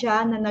soul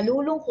dyan na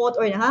nalulungkot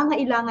or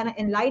nangangailangan ng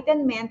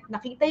enlightenment,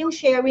 nakita yung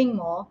sharing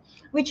mo,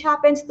 which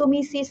happens to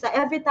me, sis.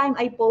 Every time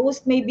I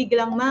post, may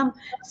biglang, ma'am,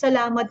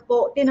 salamat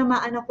po,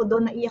 tinamaan ako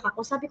doon, naiyak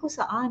ako. Sabi ko,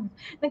 saan?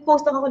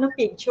 Nag-post lang ako ng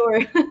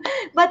picture.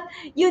 But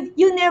you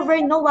never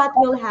know what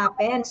will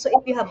happen. So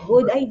if you have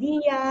good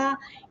idea,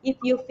 if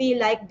you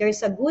feel like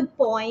there's a good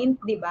point,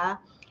 di ba?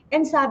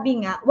 And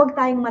sabi nga, huwag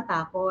tayong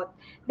matakot.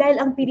 Dahil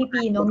ang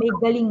Pilipino, may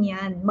galing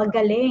yan,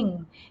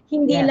 magaling.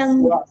 Hindi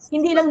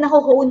lang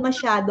naho-hone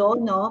masyado,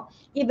 no?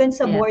 Even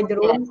sa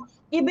boardroom,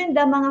 even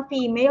the mga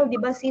female,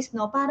 di ba sis,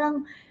 no?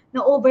 Parang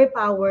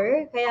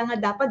na-overpower, kaya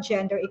nga dapat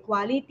gender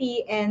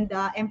equality and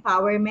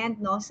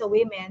empowerment, no, sa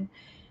women.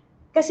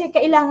 Kasi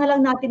kailangan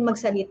lang natin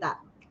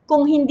magsalita.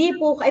 Kung hindi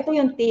po, ito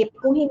yung tip,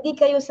 kung hindi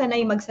kayo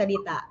sanay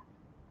magsalita,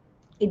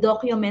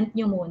 i-document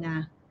nyo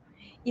muna.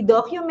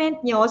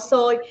 I-document nyo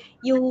so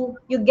you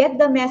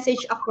get the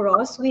message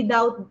across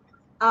without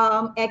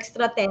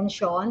extra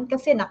tension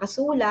kasi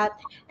nakasulat,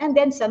 and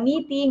then sa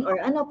meeting or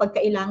pag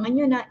kailangan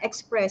nyo na,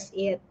 express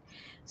it.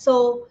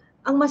 So,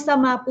 ang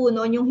masama po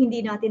noon yung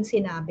hindi natin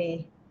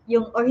sinabi,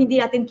 or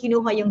hindi natin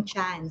kinuha yung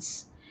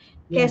chance.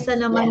 Kesa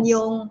naman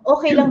yung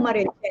okay lang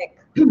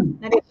ma-reject.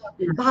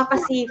 Baka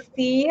kasi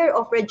fear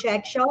of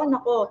rejection,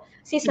 ako,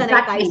 sanay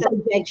tayo sa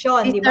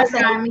rejection, di ba?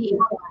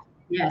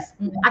 Yes.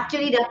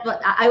 Actually, that's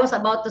what I was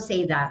about to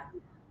say, that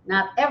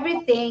not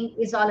everything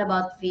is all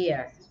about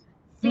fear.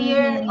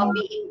 Fear of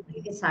being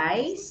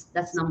criticized,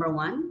 that's number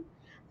one.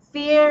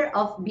 Fear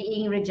of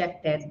being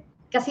rejected.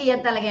 Kasi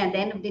yan talaga yan, at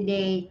the end of the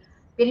day,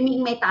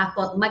 piliming may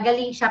takot,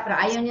 magaling siya, pero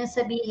ayaw niya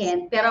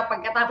sabihin, pero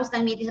pagkatapos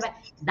ng meeting,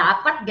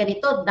 dapat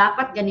ganito,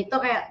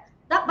 kaya,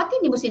 ba't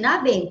hindi mo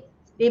sinabi?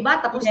 Diba?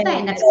 Tapos na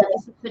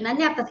nag-isip na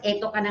niya, tapos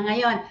eto ka na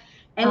ngayon.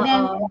 And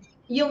then,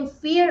 yung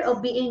fear of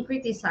being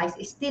criticized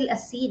is still a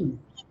sin.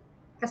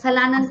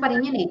 Kasalanan pa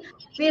rin yun eh.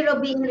 Fear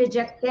of being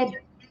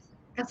rejected,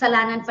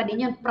 kasalanan pa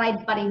rin yun,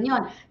 pride pa rin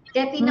yun.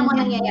 Kaya tingnan mo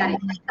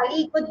nangyayari. Sa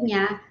likod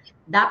niya,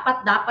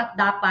 dapat,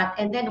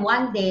 and then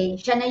one day,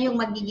 siya na yung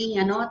magiging,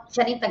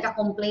 siya na yung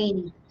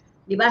taga-complain.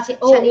 Diba?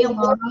 Siya na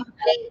yung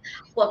complain.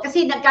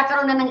 Kasi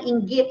nagkakaroon na ng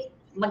inggit.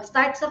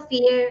 Mag-start sa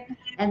fear,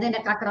 and then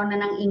nagkakaroon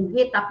na ng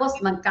inggit, tapos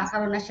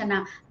magkakaroon na siya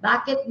na,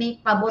 bakit may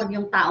pabor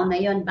yung tao na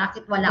yon?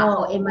 Bakit wala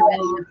ako?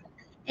 Magaling ako.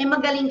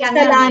 Magaling ka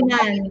na.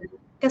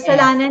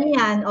 Kasalanan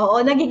yan.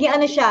 Oo, nagiging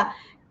siya,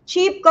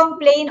 Chief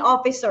Complaint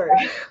Officer.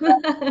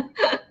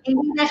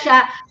 Hindi na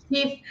siya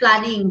Chief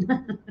Planning.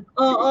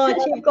 Oo,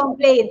 Chief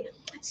Complaint.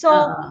 So,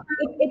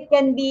 it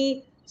can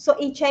be, so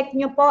i-check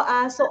nyo po,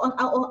 so ang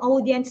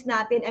audience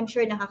natin, I'm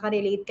sure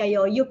nakaka-relate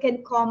kayo, you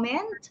can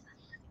comment,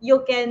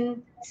 you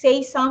can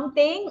say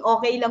something,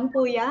 okay lang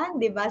po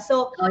yan, di ba?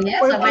 So, yes,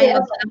 pwede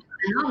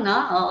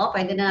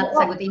na natin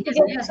sagutin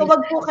yan. So,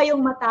 wag po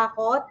kayong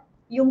matakot.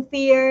 Yung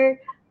fear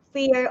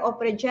of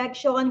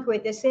rejection,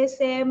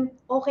 criticism,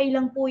 okay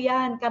lang po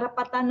yan.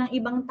 Karapatan ng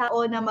ibang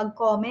tao na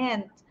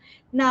mag-comment.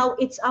 Now,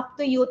 it's up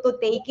to you to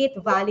take it,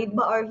 valid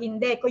ba or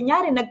hindi.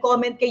 Kunyari,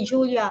 nag-comment kay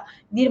Julia,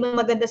 di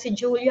naman maganda si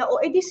Julia,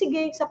 edi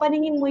sige, sa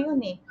paningin mo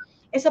yun eh.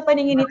 Sa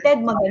paningin ni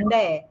Ted, maganda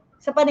eh.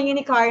 Sa paningin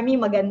ni Carmi,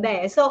 maganda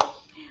eh. So,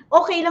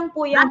 okay lang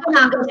po yan.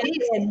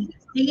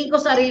 Tingin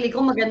ko sarili ko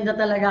maganda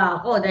talaga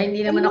ako dahil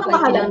hindi naman ako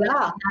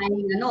mahalaga.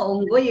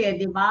 Unggoy eh,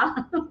 di ba?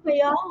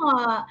 Kaya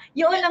nga.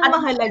 Yun ang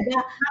mahalaga.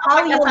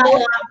 How you know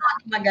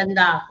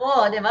maganda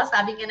ako, di ba?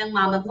 Sabi nga ng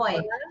mama ko eh,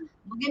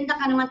 maganda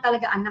ka naman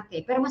talaga anak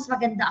eh, pero mas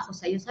maganda ako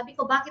sa'yo. Sabi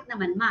ko, bakit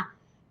naman ma?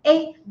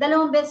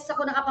 2 beses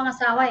ako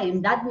nakapangasawa eh.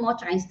 Yung dad mo,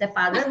 tsaka yung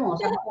stepfather mo.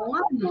 Sabi ko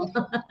nga, no?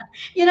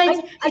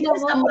 It's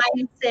just a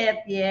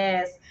mindset,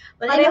 yes.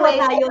 But anyway,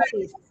 tayo,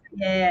 sis.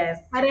 Yes.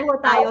 Pareho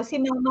tayo.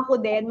 Si mama ko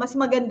din, mas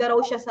maganda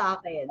raw siya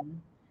sa akin.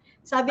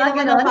 Sabi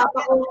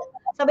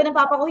ng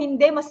papa ko,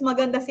 hindi, mas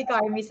maganda si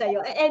Carmi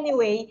sa'yo.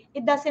 Anyway,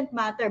 it doesn't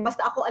matter.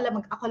 Basta ako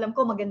alam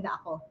ko maganda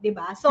ako.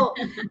 Diba? So,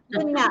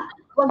 yun nga,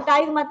 huwag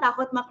tayong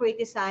matakot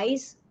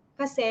ma-criticize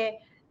kasi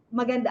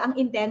maganda ang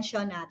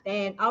intention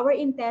natin. Our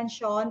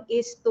intention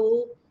is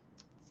to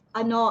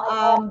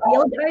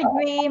build our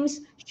dreams,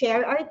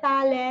 share our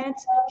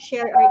talents,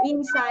 share our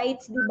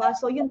insights, diba?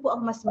 So, yun po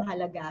ang mas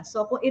mahalaga.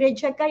 So, kung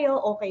i-reject kayo,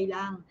 okay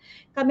lang.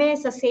 Kami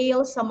sa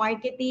sales, sa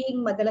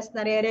marketing, madalas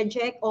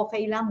nare-reject,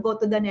 okay lang, go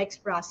to the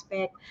next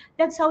prospect.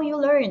 That's how you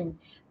learn.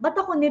 Ba't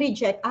ako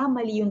ni-reject?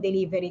 Mali yung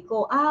delivery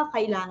ko.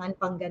 Kailangan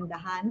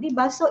panggandahan,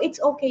 diba? So, it's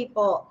okay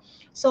po.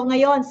 So,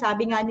 ngayon,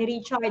 sabi nga ni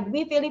Richard,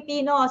 we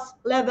Filipinos,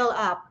 level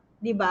up,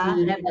 diba?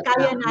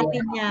 Kaya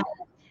natin yan.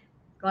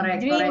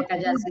 Correct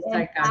ka dyan,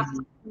 Sister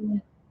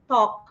Carmi.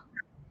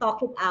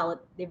 Talk it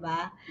out, di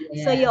ba?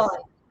 Yes. So, yun.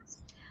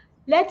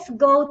 Let's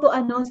go to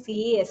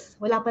sis.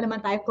 Wala pa naman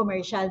tayo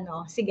commercial,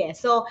 no? Sige.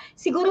 So,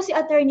 siguro si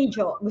Attorney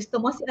Jo.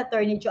 Gusto mo si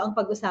Attorney Jo ang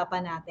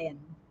pag-usapan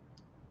natin?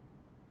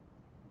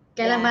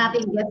 Kailan ba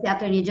natin get si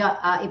Attorney Jo?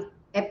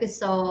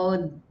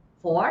 Episode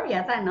 4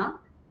 yata, no?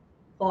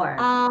 4.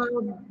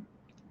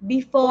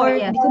 Before,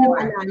 hindi ko na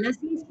maalala,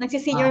 sis.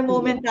 Nagsisenior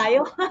moment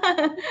tayo.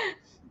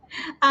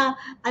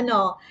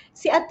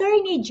 Si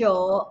Attorney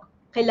Jo,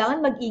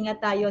 kailangan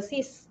mag-ingat tayo,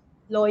 sis.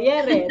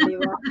 lawyer di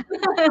ba?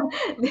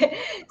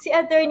 Si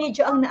Attorney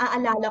Jo ang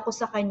naaalala ko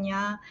sa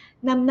kanya,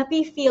 na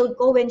napi-feel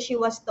ko when she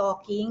was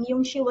talking,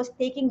 yung she was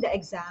taking the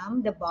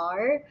exam, the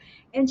bar,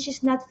 and she's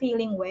not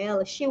feeling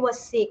well. She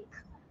was sick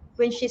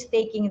when she's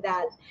taking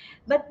that.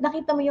 But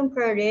nakita mo yung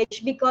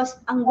courage because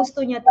ang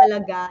gusto niya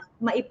talaga,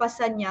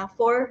 maipasa niya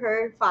for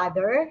her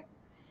father.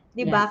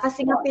 'Di ba? Yes.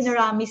 Kasi nga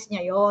pinramis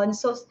niya 'yon.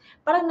 So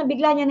parang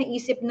nabigla niya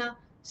naisip na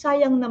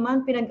sayang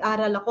naman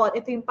pinag-aral ako at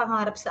ito yung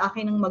pangarap sa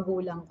akin ng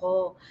magulang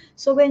ko.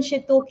 So when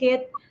she took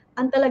it,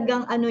 ang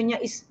talagang ano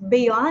niya is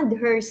beyond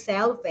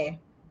herself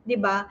 'di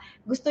ba?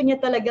 Gusto niya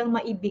talagang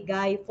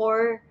maibigay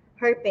for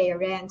her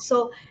parents.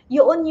 So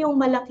yun yung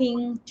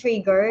malaking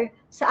trigger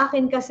sa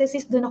akin kasi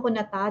sis doon ako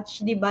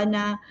na-touch, 'di ba,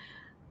 na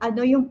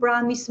ano yung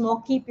promise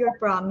mo, keep your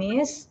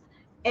promise.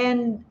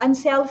 And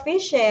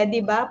unselfish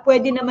 'di ba?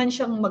 Pwede naman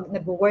siyang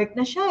nagwo-work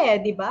na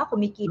siya 'di ba?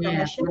 Kumikita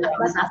na Yes, siya. malaki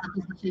But sa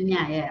posisyon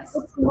niya, yes.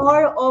 it's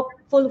more of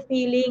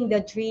fulfilling the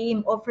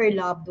dream of her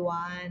loved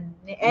one.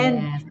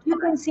 And Yes. you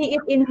can see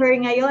it in her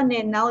ngayon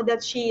now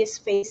that she is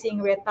facing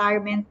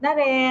retirement na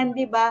rin,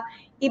 'di ba?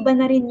 Iba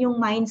na rin yung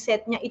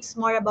mindset niya. It's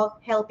more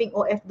about helping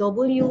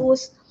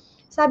OFWs.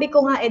 Sabi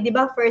ko nga 'di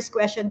ba, first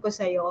question ko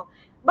sa'yo,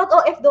 but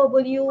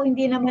OFW,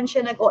 hindi naman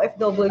siya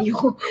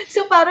nag-OFW.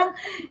 So parang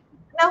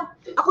now,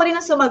 ako rin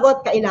ang sumagot,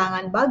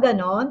 kailangan ba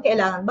ganon?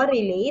 Kailangan ba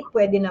relate?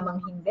 Pwede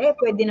namang hindi.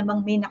 Pwede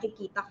namang may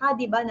nakikita ka,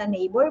 di ba, na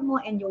neighbor mo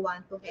and you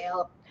want to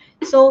help.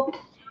 So,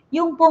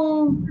 yun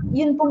pong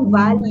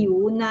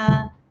value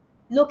na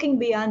looking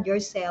beyond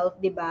yourself,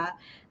 di ba?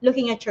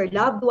 Looking at your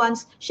loved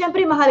ones.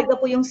 Syempre, mahalaga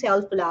po yung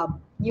self-love,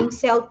 yung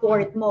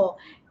self-worth mo.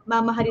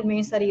 Mamahalin mo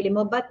yung sarili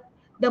mo. But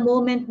the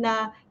moment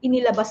na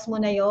inilabas mo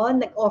na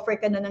yon,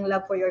 nag-offer ka na ng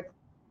love for your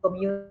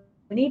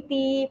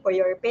community, for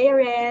your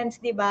parents,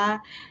 di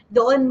ba?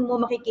 Doon mo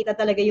makikita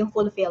talaga yung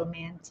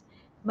fulfillment.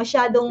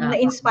 Masyadong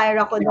na-inspire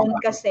ako doon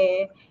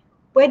kasi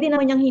pwede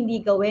naman niyang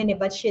hindi gawin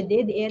but she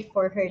did it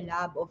for her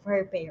love of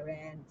her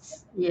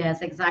parents.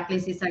 Yes,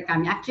 exactly, Sister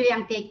Cami. Actually,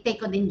 ang take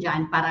ko din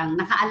dyan, parang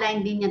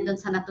naka-align din yan doon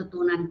sa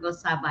natutunan ko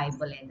sa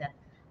Bible that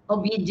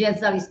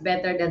obedience is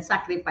better than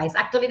sacrifice.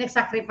 Actually,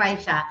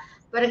 nag-sacrifice siya,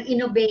 pero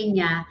inobey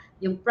niya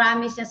yung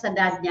promise niya sa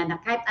dad niya na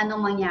kahit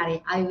anong mangyari,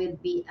 I will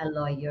be a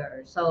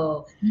lawyer.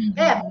 So,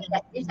 kaya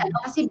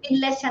kasi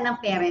binless siya ng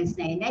parents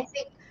niya. And I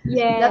think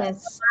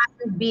that's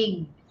a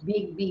big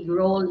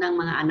role ng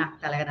mga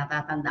anak talaga.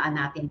 Natatandaan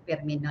natin,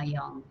 Firmino,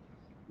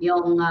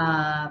 yung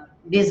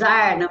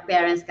desire ng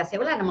parents kasi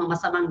wala namang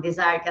masamang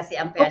desire kasi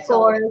ang parents. Of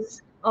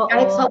course. So,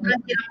 kahit sobrang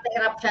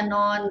hirap siya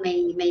noon,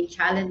 may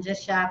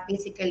challenges siya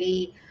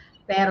physically,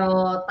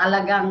 pero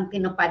talagang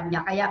tinupad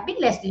niya. Kaya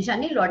binless din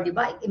siya ni Lord, di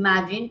ba?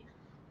 Imagine,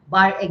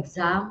 bar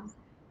exam,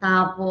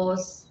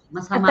 tapos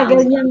masama.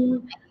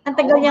 Ang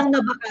tagal niyang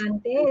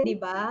nabakante, di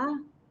ba?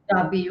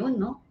 Grabe yun,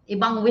 no?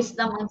 Ibang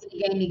wisdom ang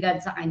binigay ni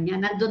God sa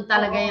kanya. Nandun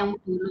talaga yung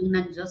tulong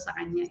ng Diyos sa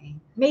kanya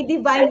May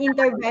divine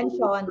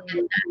intervention.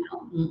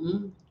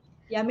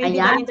 Yeah, may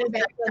divine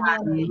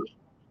intervention.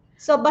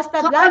 So, basta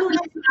lalo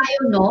na tayo,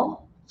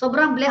 no?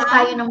 Sobrang blessed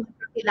tayo ng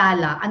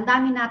kakilala. Ang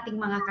dami nating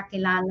mga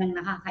kakilalang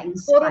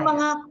nakaka-inspire. Puro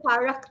mga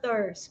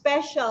character,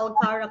 special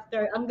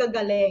character, ang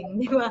gagaling,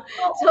 di ba?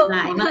 So,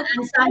 mga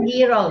unsung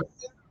heroes.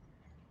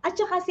 At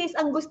saka sis,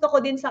 ang gusto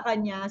ko din sa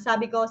kanya,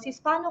 sabi ko, sis,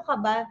 paano ka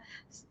ba,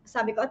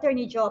 sabi ko,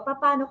 Attorney Jo,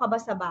 paano ka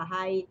ba sa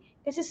bahay?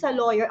 Kasi sa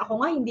lawyer,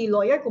 ako nga hindi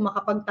lawyer, kung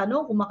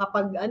makapagtanong, kung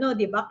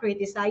di ba,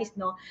 criticize,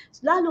 no?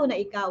 Lalo na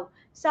ikaw.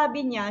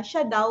 Sabi niya,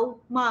 siya daw,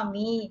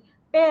 mommy.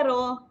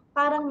 Pero,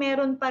 parang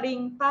meron pa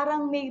rin,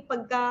 parang may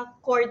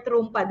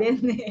pagka-courtroom pa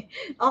din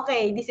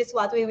Okay, this is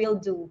what we will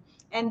do.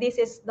 And this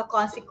is the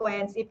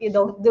consequence if you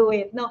don't do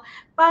it. No,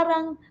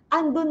 parang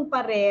andun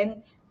pa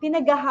rin,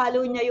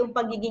 pinaghahalo niya yung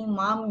pagiging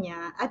mom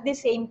niya. At the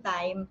same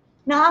time,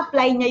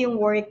 na-apply niya yung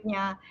work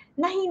niya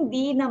na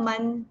hindi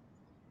naman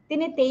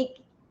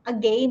tinitake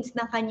against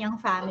ng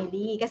kanyang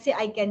family. Kasi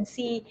I can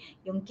see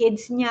yung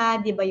kids niya,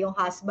 di ba, yung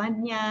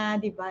husband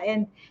niya, di ba?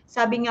 And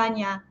sabi nga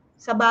niya,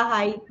 sa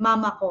bahay,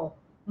 mama ko.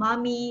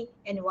 Mommy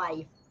and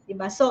wife, 'di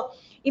ba? So,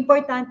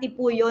 importante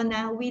po 'yon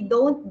na we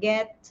don't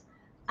get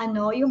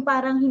yung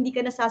parang hindi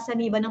ka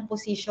nasasaniban ng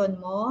position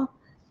mo.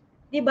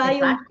 'Di ba?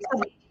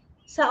 Exactly.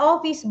 Yung sa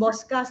office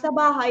boss ka, sa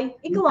bahay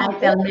ikaw ang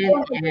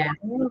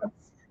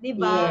Di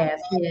ba?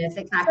 Yes,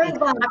 exactly.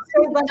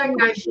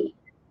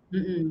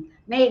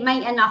 May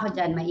ako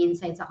diyan, may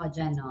insights ako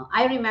diyan, no.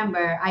 I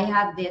remember I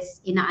have this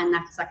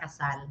inaanak sa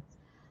kasal.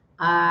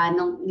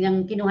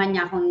 Nung kinuha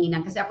niya akong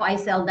ninang kasi ako I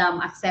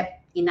seldom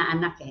accept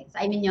inaanak So,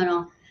 I mean,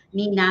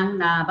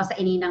 ninang na basta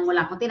ininang mo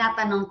lang. Kung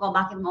tinatanong ko,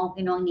 bakit mo ako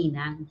kinuhang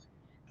ninang?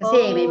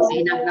 Kasi may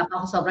inaanak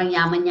ako, sobrang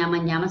yaman.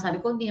 Sabi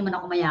ko, hindi naman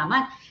ako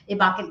mayaman.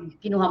 Bakit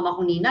kinuha mo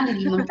ako ninang?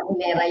 Hindi mo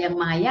kahilera yung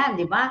mga yan,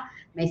 di ba?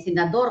 May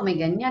senador, may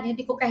ganyan.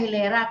 Hindi ko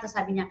kahilera. Tapos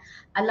sabi niya,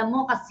 alam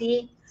mo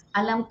kasi,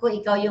 alam ko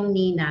ikaw yung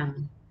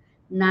ninang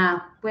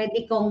na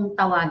pwede kong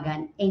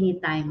tawagan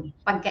anytime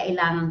pag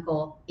kailangan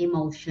ko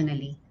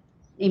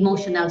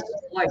emotional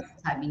support,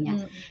 sabi niya.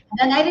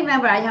 Then I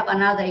remember, I have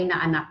another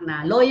inaanak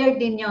na lawyer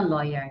din yon,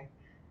 lawyer.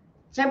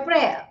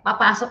 Siyempre,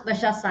 papasok na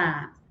siya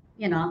sa,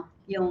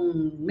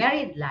 yung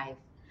married life.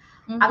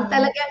 Ang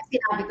talagang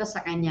sinabi ko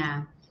sa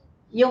kanya,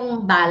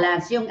 yung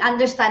balance, yung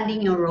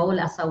understanding your role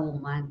as a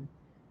woman.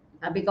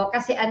 Sabi ko,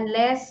 kasi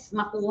unless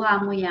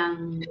makuha mo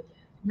yung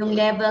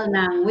level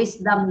ng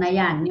wisdom na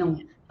yan,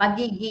 yung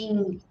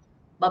pagiging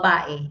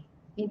babae,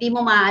 hindi mo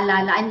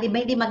maaalala, hindi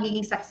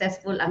magiging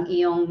successful ang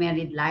iyong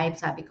married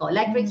life, sabi ko.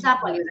 Like for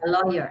example, you're a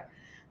lawyer,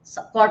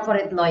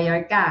 corporate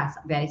lawyer ka,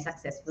 very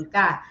successful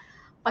ka.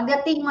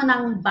 Pagdating mo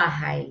ng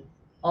bahay,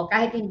 o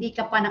kahit hindi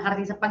ka pa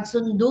nakarating sa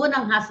pagsundo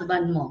ng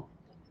husband mo,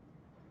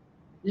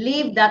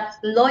 leave that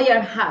lawyer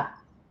hat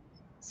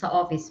sa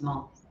office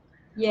mo.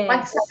 Yes.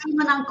 Pag sakay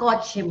mo ng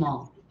kotse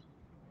mo,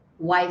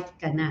 wife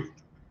ka na.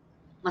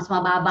 Mas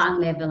mababa ang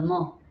level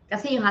mo.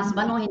 Kasi yung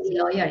husband mo hindi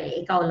lawyer,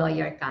 ikaw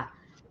lawyer ka.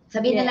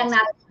 Sabihin na lang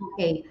natin,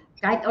 okay,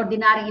 kahit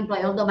ordinary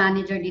employee, although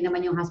manager din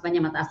naman yung husband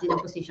niya, mataas din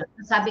ang position.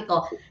 Sabi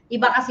ko,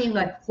 iba kasi yung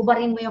lawyer,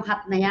 hubarin mo yung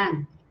hat na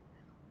yan.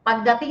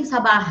 Pagdating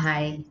sa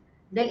bahay,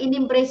 dahil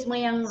in-embrace mo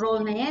yung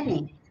role na yan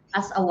eh,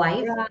 as a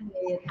wife,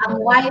 ang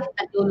wife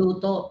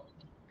nagluluto.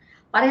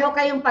 Pareho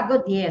kayong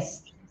pagod,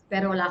 yes,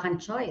 pero wala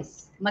kang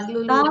choice.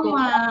 Magluluto.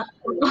 Tama.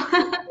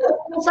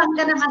 Kung saan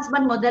ka ng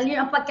husband mo, dahil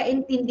yun ang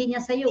pagkaintindi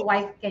niya sa'yo,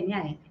 wife ka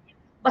niya eh.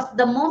 But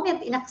the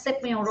moment in-accept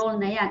mo yung role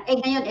na yan,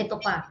 ngayon,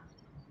 ito pa,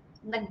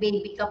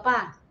 nag-baby ka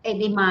pa,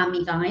 di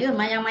mami ka ngayon,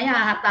 maya-maya,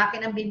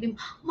 hahatakin ang baby mo,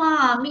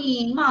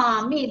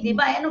 mami, di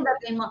ba? Anong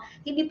gagawin mo?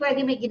 Hindi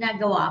pwede may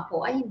ginagawa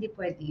ako. Hindi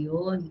pwede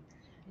yun.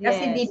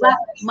 Kasi di ba,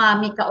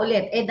 mami ka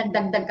ulit,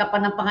 dagdag ka pa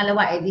ng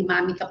pangalawa, di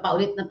mami ka pa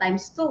ulit na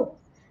times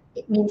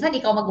 2. Minsan,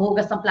 ikaw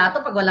maghuhugas ng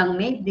plato pag walang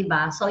maid, di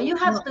ba? So, you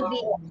have to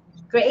be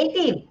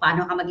creative.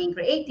 Paano ka maging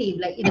creative?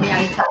 Like,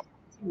 inayari sa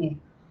akin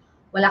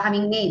wala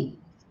kaming maid.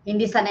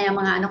 Hindi sanay ang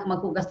mga anak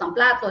maghugas ng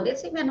plato.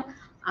 Let's say,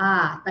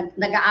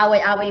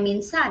 nag-aaway-away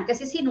minsan.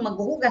 Kasi sino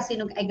maghuhugas?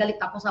 Galit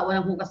ako sa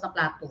walang hugas na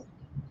plato.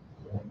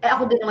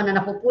 Ako din naman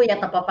na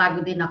napupuyat,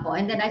 napapagod din ako.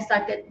 And then I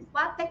started,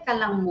 teka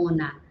lang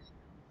muna.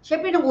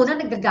 Siyempre, nung una,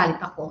 nagagalit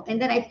ako.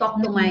 And then I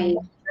talked to my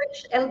church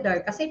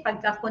elder. Kasi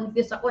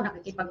pagka-confused ako,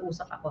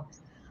 nakikipag-usap ako.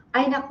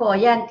 Ay nako,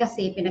 yan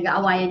kasi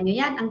pinag-aawayan nyo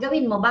yan. Ang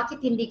gawin mo,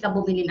 bakit hindi ka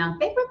bumili ng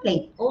paper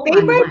plate?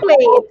 Paper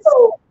plates!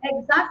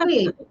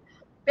 Exactly.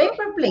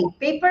 Paper plate,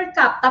 paper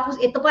cup.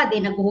 Tapos ito pa,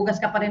 naghuhugas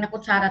ka pa rin ng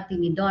kutsara at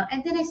tinidor.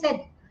 And then I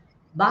said,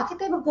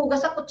 bakit tayo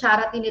maghuhugas sa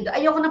kutsara at tinidor?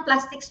 Ayoko ng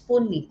plastic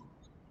spoon eh.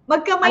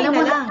 Magkamay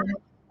na lang.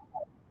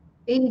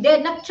 Hindi,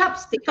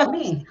 nag-chopstick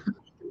kami.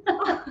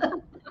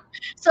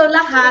 So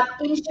lahat,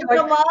 in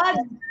short,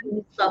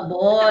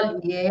 usable.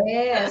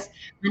 Yes.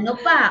 Ano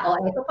pa?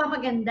 Ito pa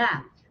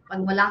maganda.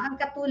 Pag wala kang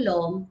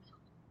katulong,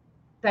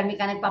 permi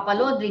ka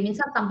nagpapalaundry,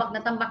 minsan tambak na,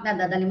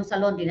 dadali mo sa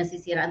laundry,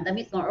 nasisira ang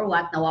damit mo or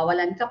what,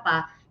 nawawalan ka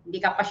pa, hindi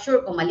ka pa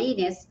sure kung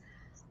malinis.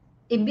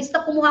 Imbis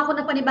na kumuha ko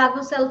ng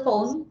panibagong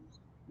cellphone,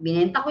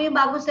 binenta ko yung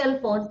bagong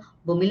cellphone,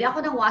 bumili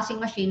ako ng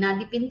washing machine na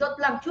dipindot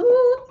lang,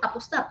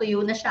 tapos na, tuyo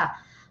na siya.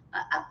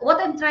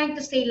 What I'm trying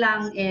to say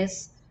lang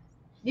is,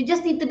 you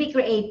just need to be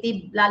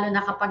creative, lalo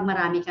na kapag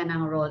marami ka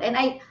ng role. And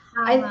I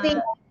think,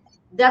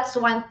 that's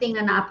one thing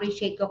na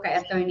na-appreciate ko kay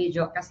Attorney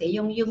Jo kasi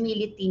yung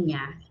humility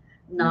niya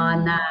na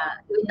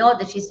we know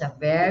that she's a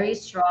very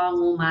strong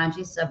woman,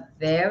 she's a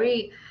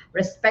very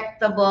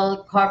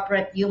respectable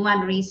corporate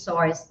human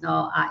resource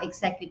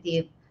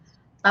executive,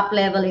 top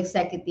level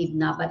executive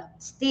na, but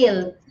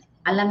still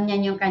alam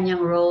niya yung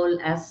kanyang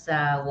role as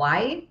a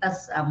wife,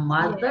 as a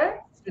mother,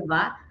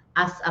 diba?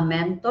 As a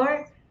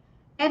mentor.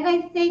 And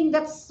I think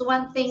that's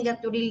one thing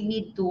that we really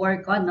need to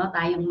work on,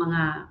 tayong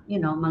mga,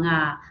 mga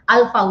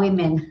alpha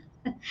women.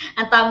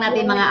 Ang tawag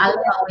natin mga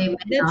alpha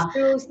women. That's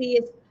true,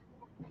 sis.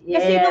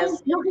 Yes.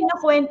 Kasi nung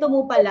kinakwento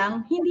mo pa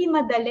lang, hindi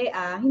madali.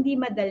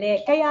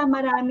 Kaya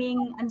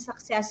maraming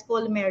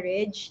unsuccessful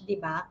marriage, di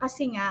ba?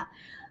 Kasi nga,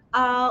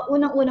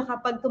 unang-una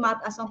kapag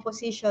tumataas ang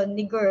position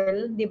ni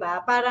girl, di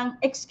ba? Parang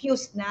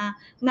excuse na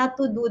not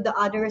to do the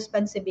other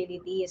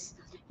responsibilities.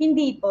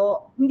 Hindi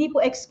po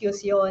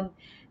excuse yon.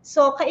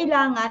 So,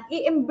 kailangan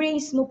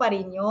i-embrace mo pa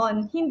rin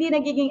yon. Hindi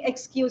nagiging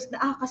excuse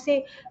na,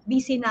 kasi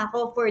busy na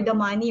ako for the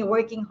money,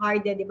 working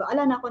hard, di ba?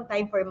 Wala na akong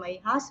time for my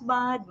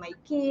husband, my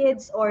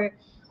kids, or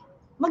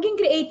maging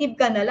creative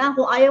ka na lang.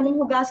 Kung ayaw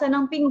mong hugasan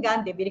ng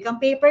pinggan, bili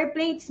kang paper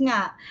plates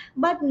nga.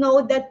 But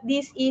know that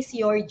this is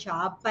your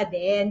job pa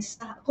din.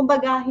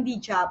 Kumbaga, hindi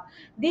job.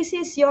 This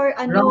is your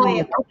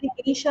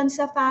obligation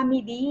sa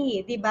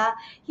family, di ba?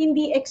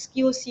 Hindi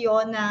excuse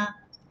yon na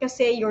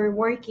kasi you're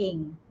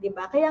working, 'di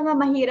ba? Kaya nga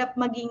mahirap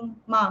maging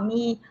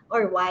mommy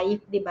or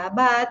wife, 'di ba?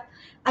 But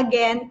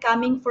again,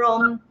 coming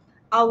from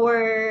our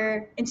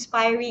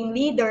inspiring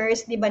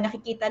leaders, 'di ba?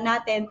 Nakikita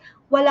natin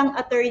walang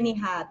attorney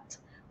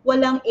hat,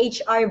 walang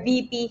HR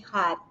VP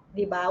hat,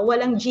 'di ba?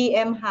 Walang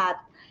GM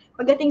hat.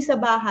 Pagdating sa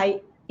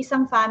bahay,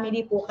 isang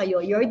family po kayo.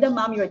 You're the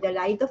mom, you're the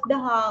light of the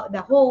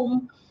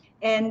home,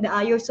 and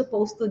you're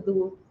supposed to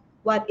do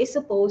what is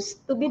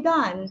supposed to be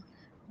done.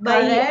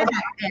 Kasi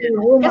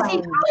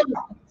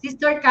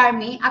Sister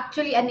Carmi,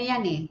 actually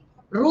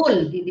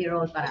rule, hindi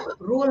role para.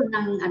 Rule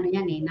ng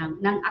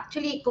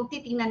actually kung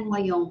titingnan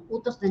mo yung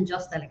utos ng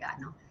Diyos talaga,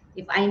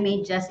 If I may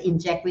just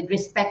inject with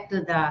respect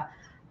to the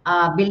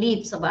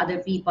beliefs of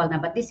other people na,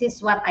 but this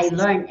is what I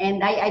learned,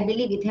 and I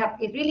believe it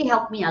really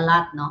helped me a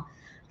lot, no?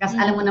 Kasi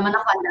alam mo naman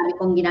ako, ang dami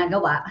kong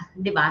ginagawa,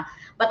 di ba?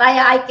 But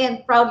I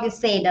can proudly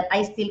say that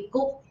I still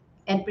cook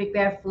and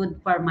prepare food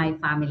for my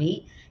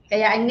family.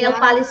 Kaya ang nail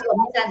polish ko,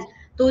 minsan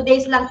 2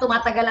 days lang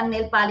tumatagal ang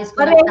nail polish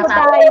ko. Pareho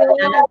tayo.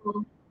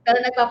 Pero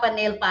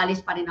nagpapa-nail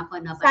polish pa rin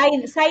ako. No?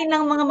 Sign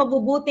ng mga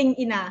mabubuting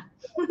ina.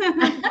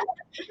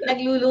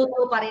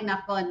 Nagluluto pa rin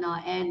ako,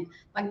 no? And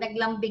pag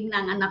naglambing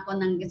ng anak ko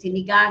ng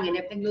sinigang,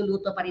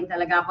 nagluluto pa rin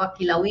talaga ako,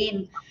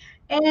 kilawin.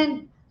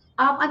 And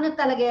ano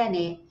talaga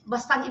yan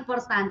basta ang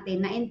importante,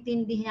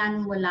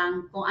 naintindihan mo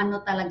lang kung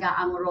ano talaga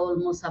ang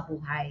role mo sa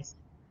buhay.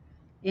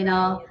 You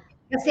know?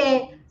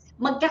 Kasi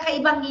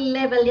magkakaibang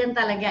level yan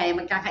talaga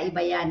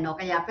magkakaiba yan, no?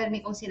 Kaya pero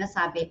may kong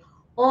sinasabi,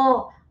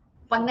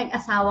 pag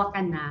nag-asawa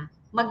ka na,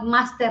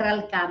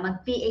 mag-masteral ka,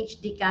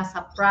 mag-PhD ka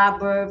sa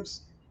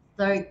Proverbs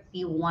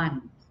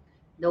 31.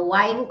 The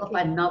wife of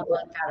a noble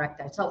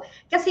character. So,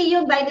 kasi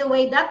yun, by the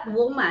way, that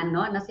woman,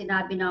 no, na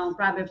sinabi ng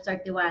Proverbs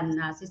 31,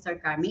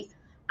 Sister Carmi,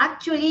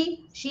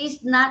 actually,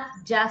 she's not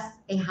just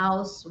a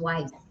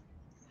housewife.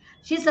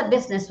 She's a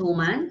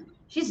businesswoman.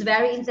 She's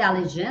very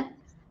intelligent,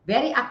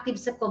 very active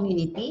sa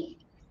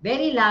community,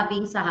 very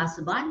loving sa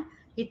husband.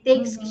 She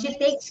takes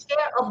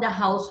care of the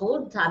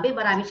household. Sabi,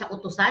 marami siya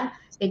utusan.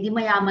 Di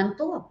mayaman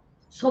to.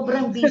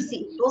 Sobrang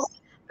busy ito.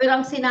 Pero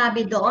ang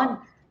sinabi doon,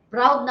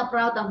 proud na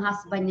proud ang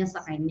husband niya sa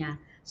kanya.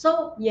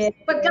 So,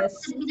 pagka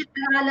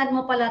pinag-aralan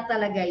mo pala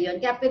talaga yun,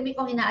 kaya pirmi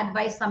kong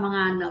ina-advise sa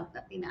mga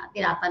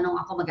tinatanong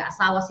ako,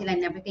 mag-aasawa sila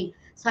and everything.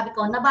 Sabi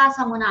ko,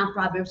 nabasa mo na ang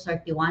Proverbs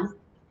 31?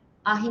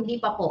 Hindi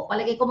pa po.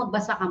 Palagay ko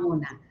magbasa ka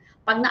muna.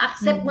 Pag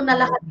na-accept mo na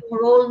lahat yung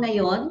role na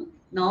yun,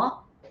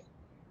 no?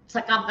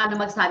 Saka ka na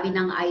magsabi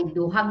ng I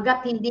do.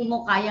 Hanggat hindi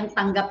mo kayang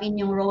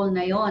tanggapin yung role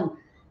na yun,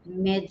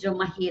 medyo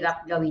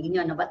mahirap gawin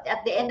yun. No? But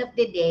at the end of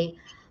the day,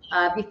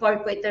 before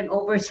ko i-turn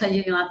over sa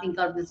iyo yung ating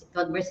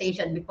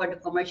conversation before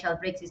the commercial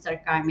break, Sister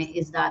Carmen,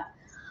 is that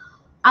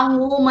ang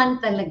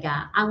woman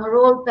talaga, ang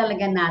role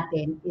talaga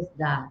natin is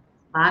the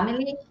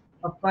family,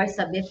 of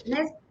course, sa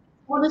business.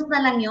 Bonus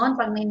na lang yun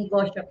pag may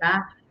negosyo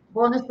ka.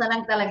 Bonus na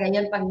lang talaga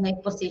yun pag may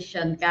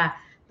position ka.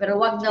 Pero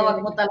wag na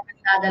wag mo talaga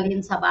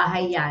dadalhin sa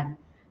bahay yan.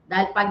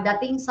 Dahil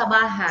pagdating sa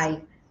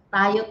bahay,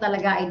 tayo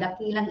talaga ay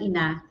dakilang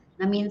ina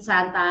na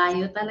minsan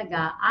tayo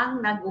talaga ang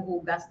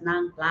naghuhugas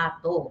ng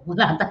plato.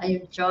 Wala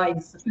tayong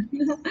choice.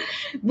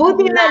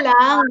 Buti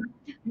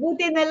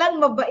na lang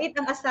mabait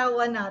ang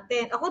asawa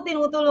natin. Ako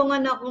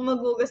tinutulungan ako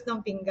maghugas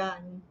ng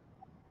pinggan.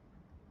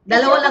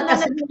 Dalawa lang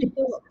kasi.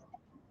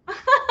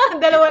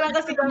 Dalawa lang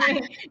kasi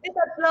kami.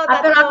 Tatlo.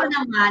 Pero ako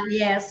naman,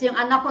 yes, yung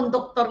anak kong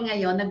doktor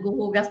ngayon,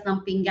 naghuhugas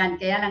ng pinggan.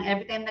 Kaya lang,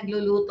 every time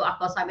nagluluto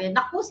ako, sabi,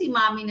 naku, si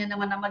mami na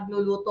naman na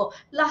magluluto.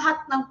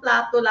 Lahat ng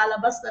plato,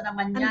 lalabas na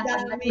naman yan.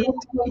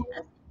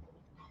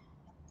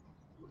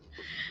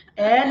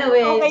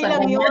 Anyway, okay so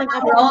lang yun.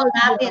 Ang role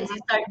natin,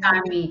 Sister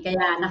Carmi.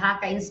 Kaya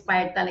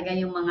nakaka-inspire talaga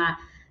yung mga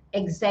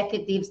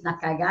executives na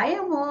kagaya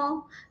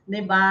mo,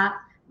 di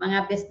ba?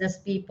 Mga business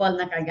people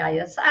na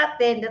kagaya sa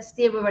atin, that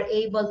still we were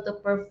able to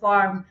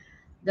perform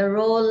the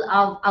role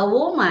of a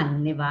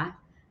woman, di ba?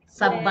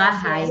 Sa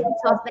bahay. Yes.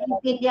 So,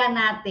 naintindihan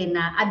natin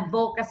na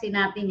advocacy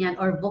natin yan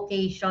or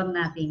vocation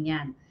natin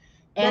yan.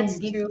 And that's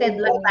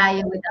gifted lang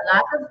tayo with a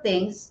lot of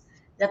things.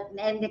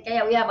 And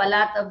kaya we have a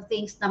lot of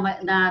things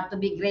na to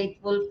be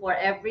grateful for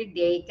every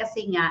day.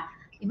 Kasi nga,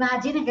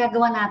 imagine,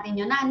 nagagawa natin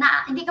yun.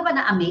 Hindi ka ba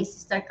na-amaze,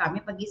 Sister Carmi,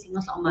 pagising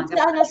mo sa umaga?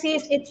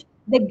 Sis, it's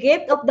the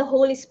gift of the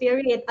Holy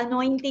Spirit.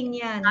 Anointing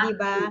yan, di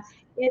ba?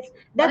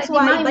 That's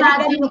why,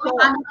 imagine kung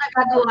paano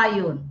nagagawa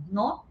yun,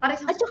 no? At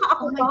saka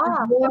ako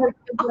pa.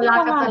 Wala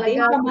ka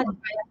talaga.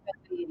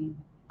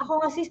 Ako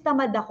nga sis,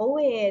 tamad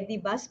ako di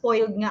ba?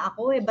 Spoiled nga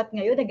ako ba't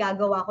ngayon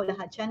nagagawa ko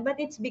lahat yan? But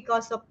it's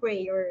because of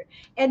prayer.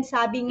 And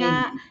sabi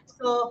nga,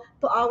 so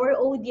to our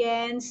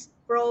audience,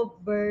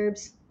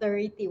 Proverbs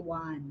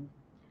 31.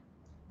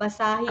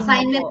 Basahin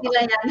assignment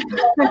nila yan.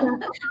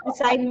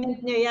 Assignment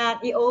nyo yan.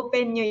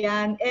 I-open nyo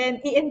yan.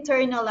 And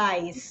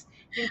i-internalize.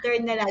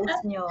 Internalize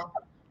nyo.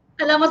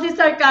 Alam mo,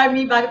 Sister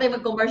Carmi, bago tayo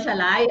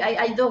mag-commercialize,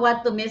 I don't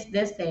want to miss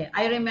this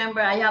I remember,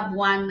 I have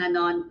one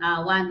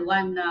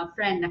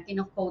friend na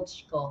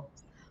kino-coach ko.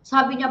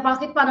 Sabi niya,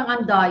 bakit parang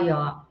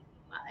andaya?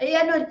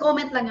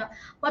 Comment lang niya,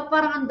 ba't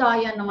parang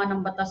andaya naman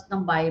ang batas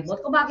ng Bible?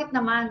 Kung bakit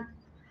naman?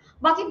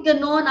 Bakit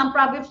ganun? Ang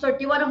Proverbs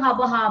 31 ang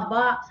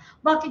haba-haba.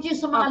 Bakit yung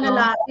sa mga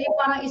lalaki,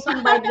 parang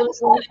isang Bible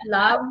verse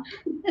lang?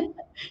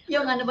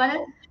 Yung ano ba,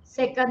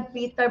 2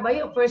 Peter ba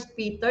yung 1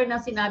 Peter na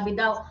sinabi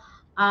daw,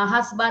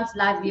 husbands,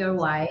 love your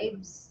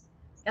wives.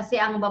 Kasi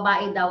ang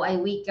babae daw ay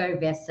weaker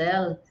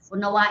vessel.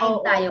 Unawain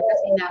tayo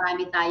kasi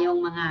marami tayong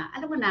mga,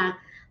 alam mo na,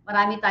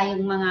 marami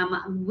tayong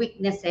mga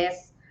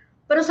weaknesses.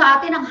 Pero sa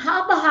atin, ang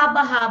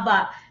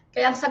haba-haba-haba.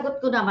 Kaya ang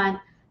sagot ko naman,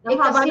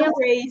 kasi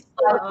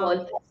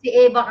si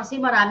Eva kasi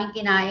maraming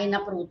kinain na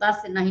prutas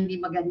na hindi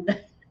maganda.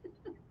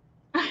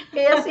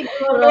 Kaya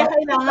siguro,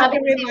 kailangan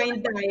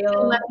i-remind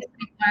tayo.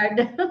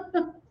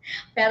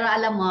 Pero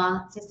alam mo,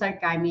 Sister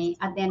Carmi,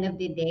 at the end of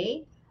the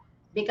day,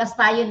 Because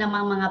tayo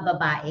namang mga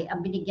babae,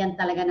 ang binigyan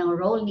talaga ng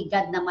role ni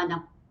God naman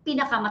ng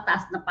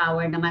pinakamataas na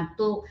power naman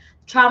to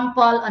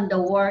trample on the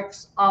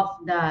works of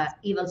the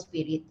evil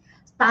spirit.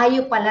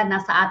 Tayo pala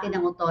nasa atin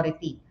ang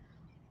authority.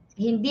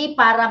 Hindi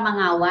para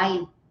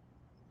mangaway,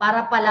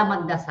 para pala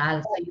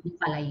magdasal. So yun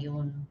pala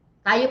yun.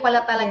 Tayo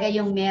pala talaga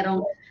yung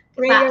merong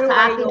Prayer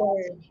sa atin.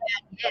 warrior.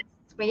 Yes,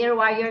 prayer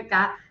warrior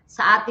ka.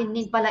 Sa atin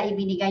din pala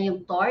ibinigay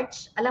yung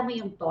torch. Alam mo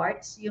yung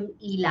torch, yung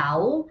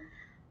ilaw,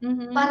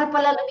 para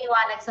pala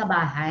lumiwanag sa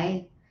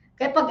bahay.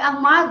 Kaya pag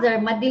ang mother,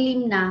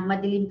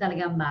 madilim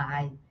talaga ang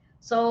bahay.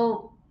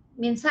 So,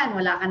 minsan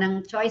wala ka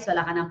ng choice,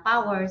 wala ka ng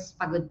powers,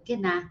 pagod ka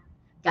na,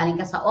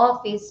 galing ka sa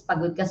office,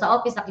 pagod ka sa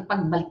office,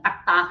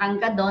 nakipagbalik-taktakan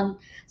ka doon,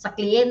 sa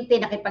kliyente,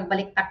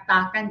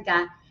 nakipagbalik-taktakan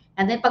ka,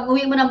 and then pag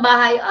uwi mo ng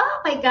bahay, oh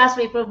my gosh,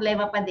 may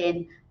problema pa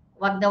din,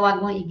 wag na wag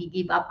mo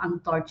i-give up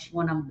ang torch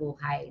mo ng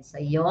buhay. So,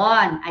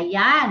 yon,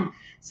 ayan.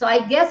 So,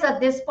 I guess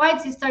at this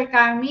point, Sister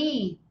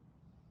Carmi,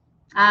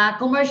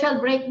 commercial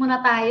break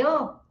muna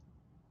tayo.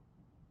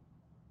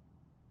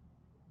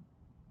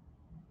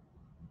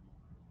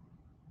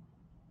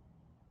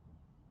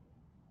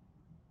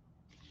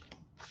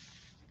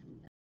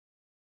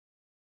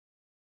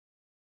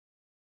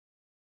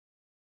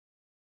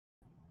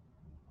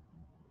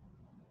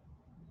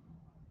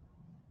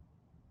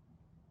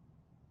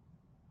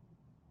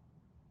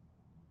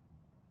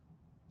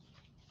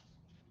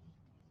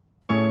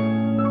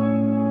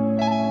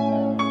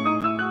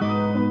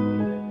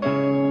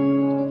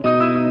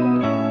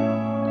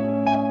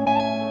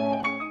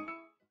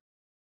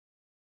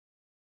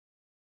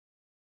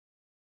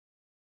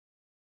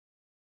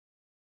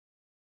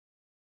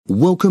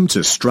 Welcome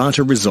to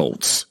Strata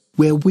Results,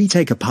 where we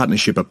take a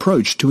partnership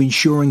approach to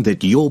ensuring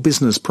that your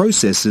business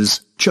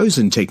processes,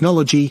 chosen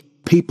technology,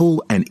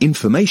 people and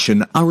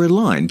information are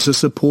aligned to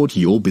support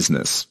your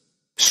business.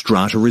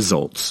 Strata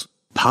Results,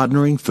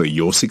 partnering for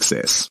your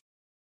success.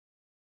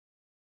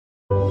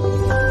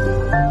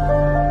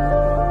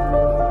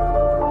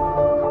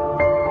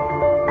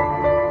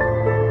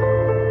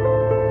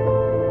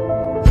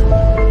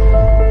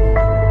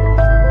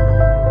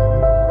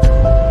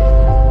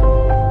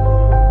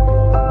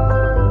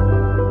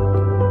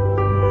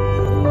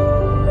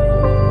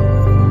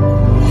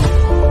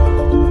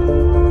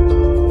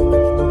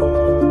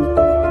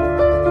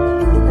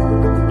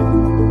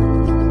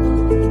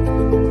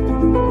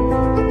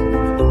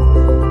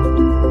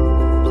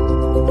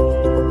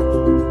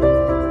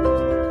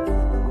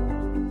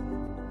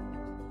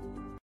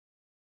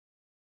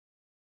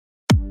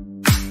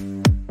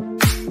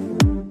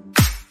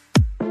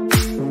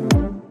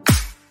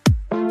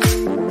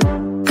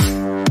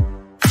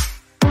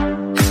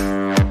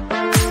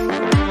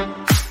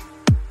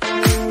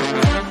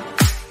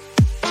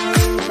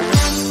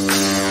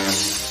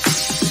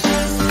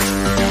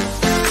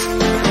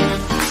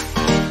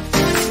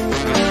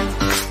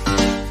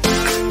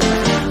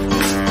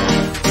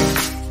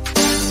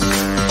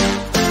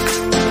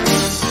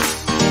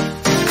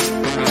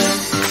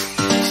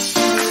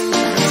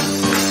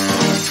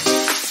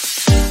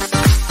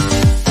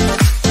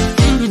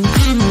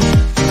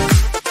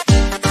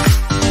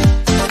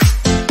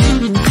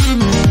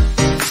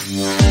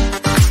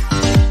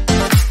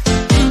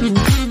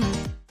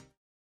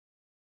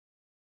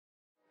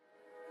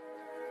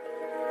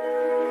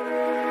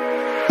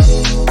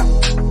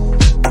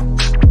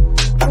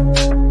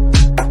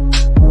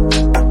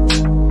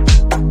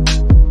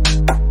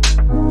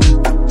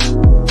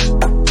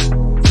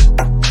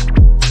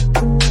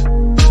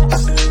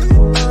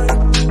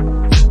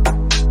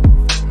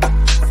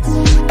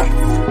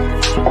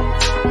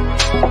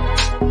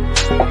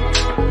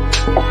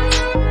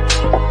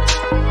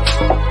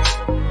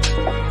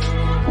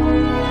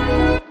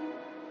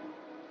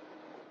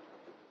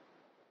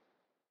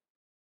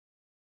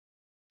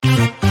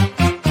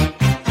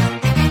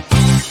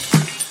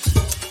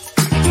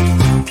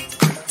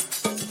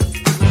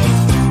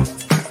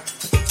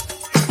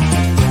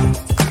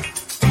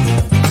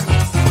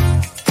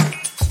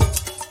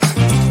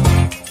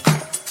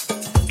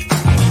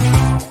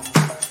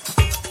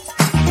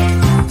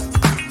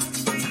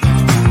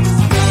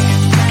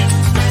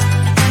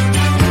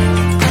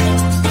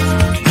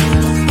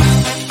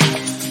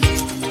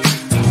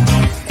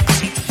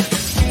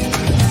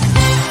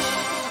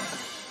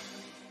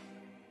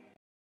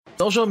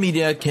 Social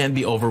media can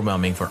be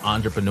overwhelming for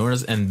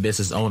entrepreneurs and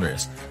business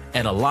owners,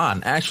 and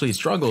Alan actually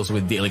struggles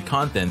with daily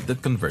content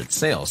that converts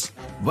sales.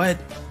 But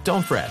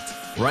don't fret.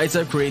 Rise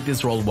Up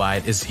Creatives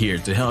Worldwide is here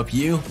to help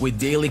you with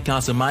daily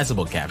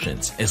customizable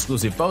captions,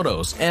 exclusive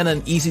photos, and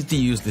an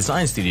easy-to-use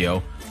design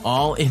studio,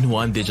 all in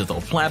one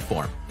digital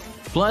platform.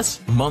 Plus,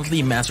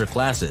 monthly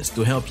masterclasses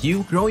to help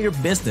you grow your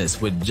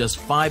business with just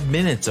 5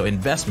 minutes of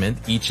investment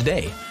each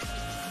day.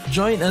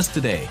 Join us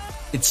today.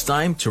 It's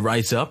time to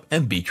rise up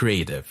and be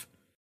creative.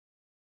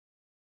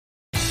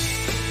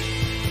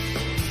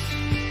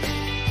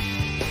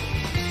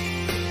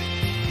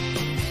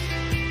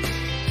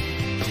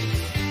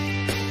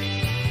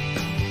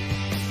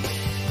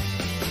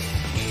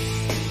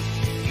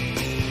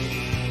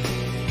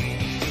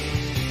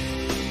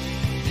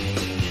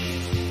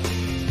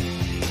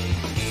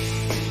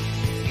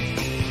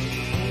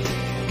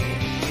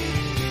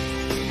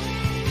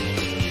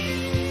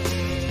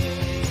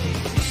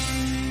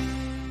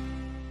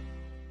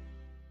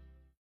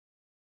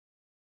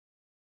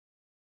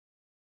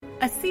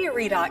 ASEA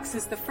Redox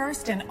is the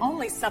first and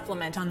only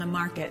supplement on the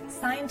market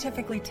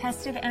scientifically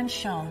tested and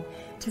shown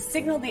to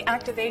signal the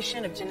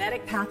activation of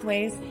genetic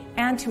pathways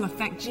and to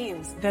affect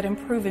genes that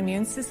improve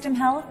immune system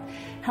health,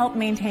 help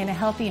maintain a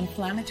healthy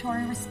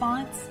inflammatory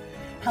response,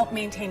 help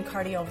maintain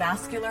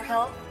cardiovascular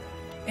health,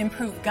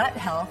 improve gut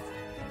health,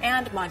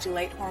 and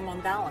modulate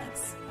hormone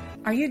balance.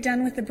 Are you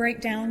done with the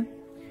breakdown?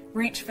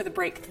 Reach for the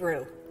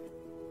breakthrough.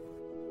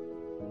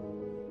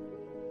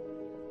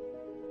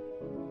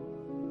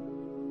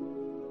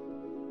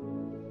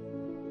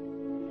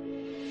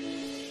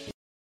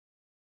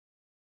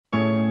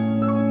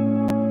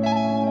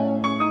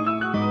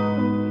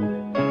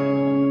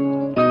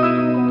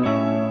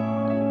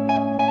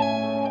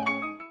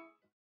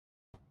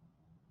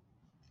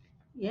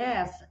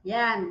 Yes,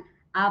 yan.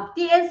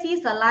 TNC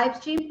is a live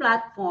stream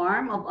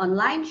platform of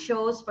online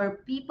shows for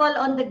people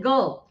on the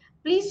go.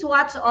 Please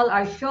watch all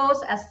our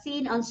shows as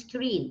seen on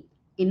screen.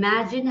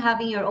 Imagine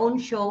having your own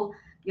show,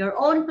 your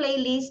own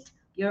playlist,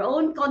 your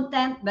own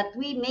content, but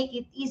we make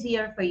it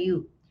easier for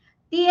you.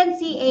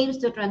 TNC aims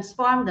to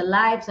transform the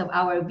lives of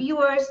our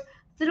viewers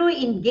through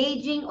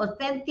engaging,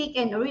 authentic,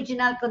 and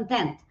original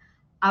content.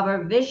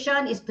 Our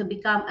vision is to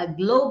become a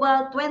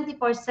global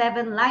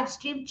 24/7 live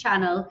stream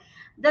channel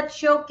that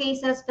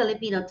showcases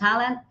Filipino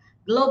talent,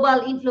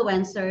 global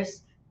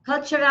influencers,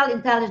 cultural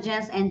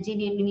intelligence, and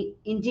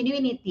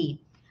ingenuity.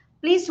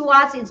 Please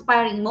watch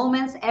Inspiring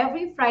Moments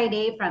every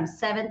Friday from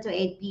 7 to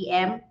 8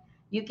 p.m.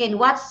 You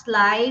can watch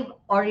live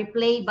or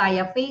replay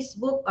via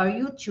Facebook or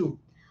YouTube.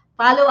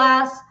 Follow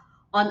us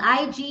on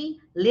IG,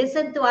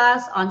 listen to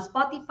us on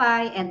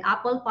Spotify and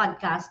Apple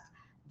Podcasts.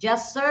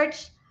 Just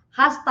search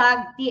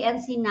hashtag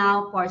TNC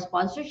Now for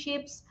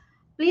sponsorships.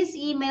 Please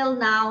email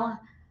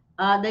now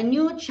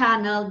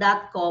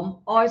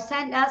thenewchannel.com or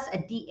send us a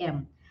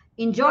DM.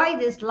 Enjoy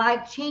these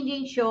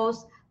life-changing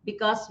shows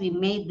because we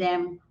made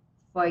them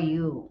for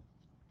you.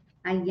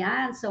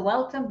 Ayan, so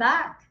welcome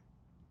back.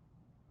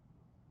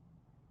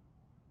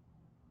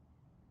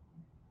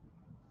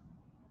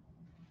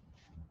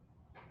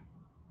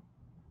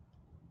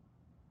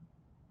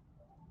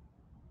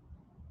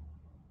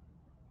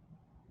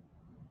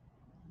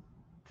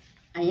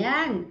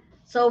 Ayan.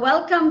 So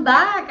welcome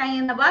back.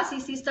 Ayan na ba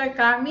si Sister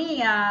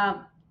Carmi?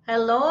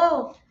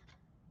 Hello.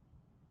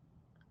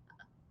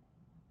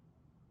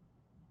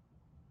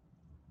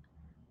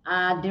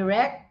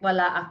 Direct,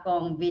 wala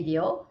akong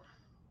video.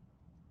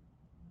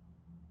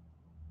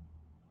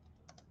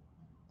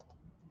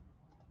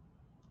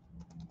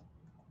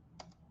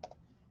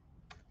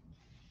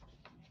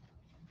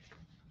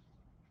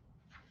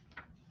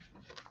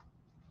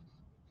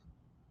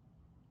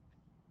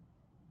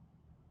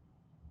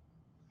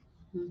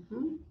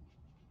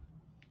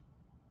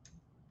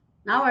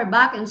 Now we're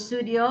back in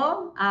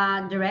studio,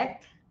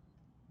 direct.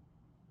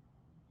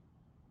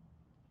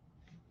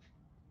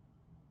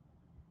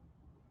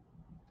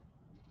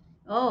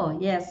 Oh,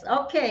 yes.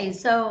 Okay.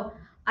 So,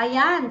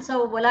 ayan.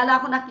 So, wala lang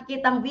ako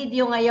nakikitang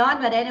video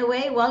ngayon. But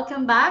anyway,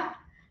 welcome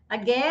back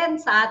again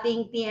sa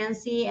ating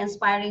TNC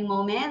Inspiring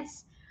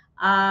Moments.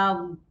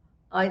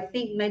 I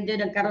think medyo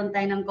nagkaroon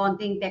tayo ng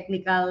konting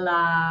technical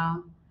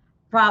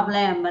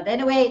problem. But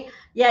anyway,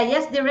 yeah,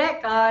 yes,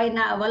 direct.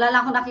 Wala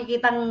lang ako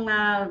nakikitang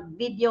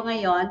video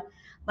ngayon.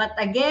 But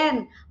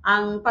again,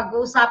 ang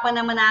pag-uusapan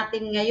naman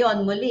natin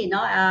ngayon muli,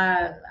 no?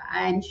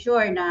 I'm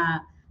sure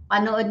na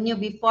panood nyo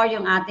before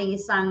yung ating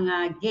isang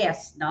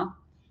guest, no?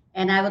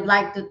 And I would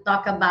like to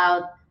talk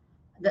about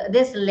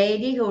this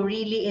lady who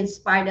really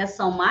inspired us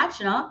so much,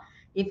 no?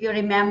 If you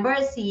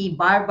remember, si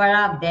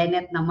Barbara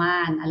Bennett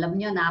naman. Alam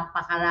nyo,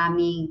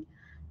 napakaraming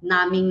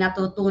naming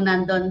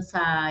natutunan doon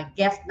sa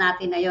guest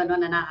natin na yun,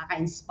 no, na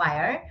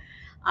nakaka-inspire.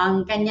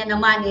 Ang kanya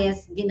naman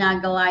is,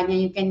 ginagawa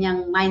niya yung kanyang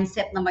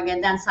mindset na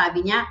maganda.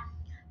 Sabi niya,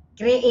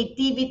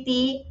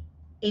 creativity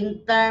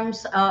in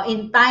times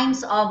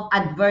of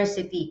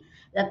adversity.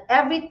 That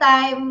every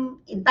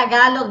time, in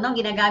Tagalog, no,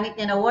 ginagamit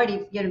niya na word,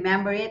 if you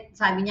remember it,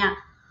 sabi niya,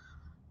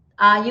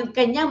 yung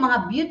kanyang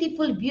mga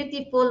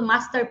beautiful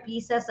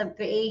masterpieces of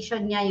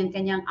creation niya, yung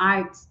kanyang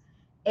arts,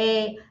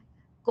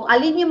 kung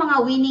alin yung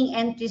mga winning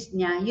entries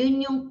niya,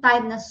 yun yung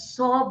time na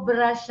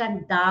sobra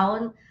siyang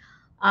down.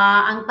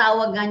 Ang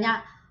tawag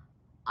niya,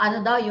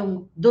 ano daw,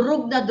 yung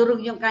durug na durug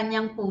yung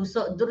kanyang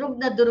puso,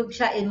 durug na durug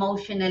siya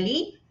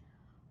emotionally,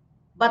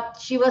 but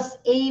she was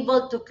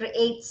able to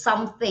create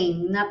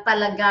something na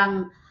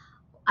talagang,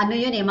 ano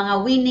yun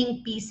mga winning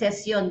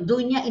pieces yun.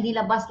 Doon niya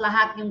inilabas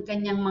lahat yung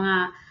kanyang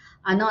mga,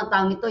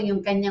 tawag ito,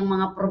 yung kanyang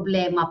mga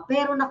problema.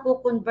 Pero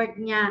naku-convert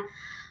niya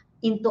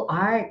into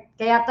art.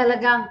 Kaya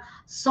talagang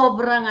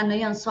sobrang,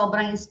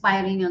 sobrang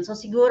inspiring yun. So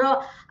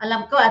siguro,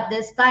 alam ko at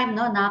this time,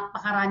 no,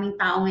 napakaraming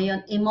tao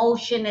ngayon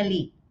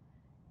emotionally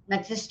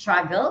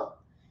nagsistruggle.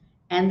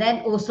 And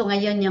then, uso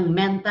ngayon yung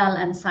mental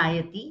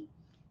anxiety.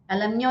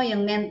 Alam nyo,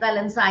 yung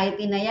mental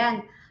anxiety na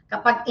yan,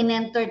 kapag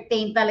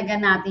in-entertain talaga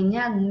natin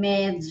yan,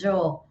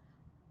 medyo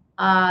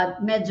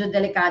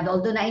delikado.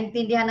 Although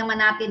naintindihan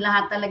naman natin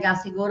lahat talaga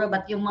siguro,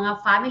 but yung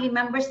mga family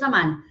members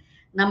naman,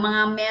 na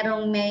mga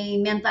may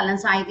mental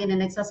anxiety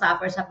na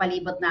nagsasuffer sa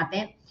palibot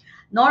natin,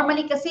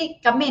 Normally kasi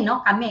kami,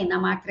 no, kami na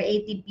mga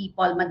creative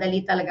people,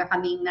 madali talaga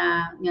kaming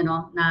na, you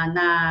know,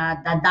 na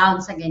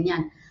down sa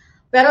ganyan.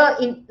 Pero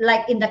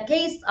like in the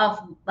case of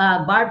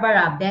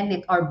Barbara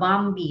Bennett or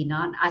Bambi,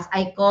 no, as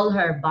I call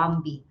her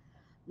Bambi,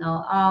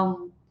 no,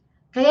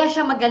 kaya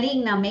siya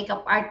magaling na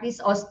makeup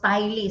artist o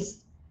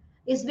stylist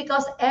is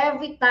because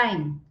every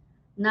time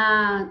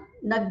na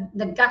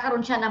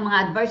nagkakaroon siya ng mga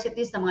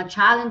adversities, ng mga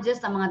challenges,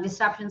 ng mga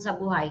disruptions sa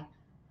buhay,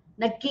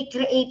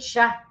 nagki-create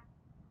siya.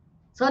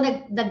 So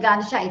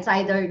nagano siya, it's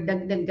either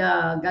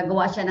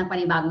gagawa siya ng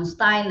panibagong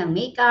style ng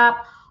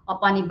makeup o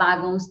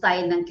panibagong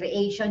style ng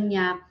creation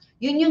niya.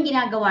 Yun yung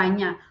ginagawa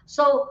niya.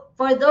 So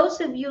for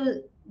those of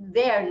you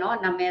there, no,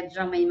 na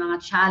medyo may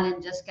mga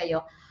challenges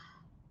kayo,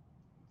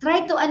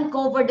 try to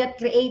uncover that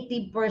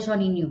creative person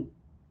in you.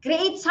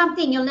 Create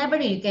something you'll never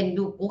do. You can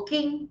do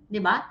cooking, di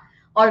ba?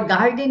 Or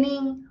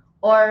gardening,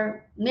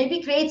 or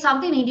maybe create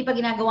something na hindi pa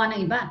ginagawa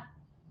ng iba.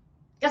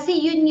 Kasi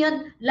yun,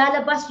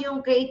 lalabas yung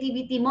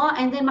creativity mo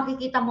and then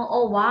makikita mo,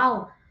 oh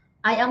wow,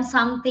 I am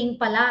something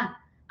pala.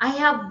 I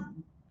have,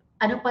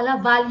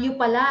 value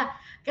pala.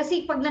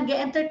 Kasi pag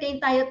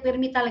nag-entertain tayo at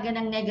pirmi talaga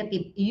ng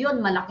negative,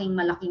 yun,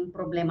 malaking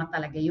problema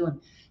talaga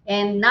yun.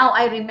 And now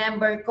I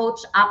remember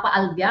Coach Apa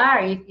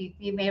Albiar, if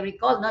you may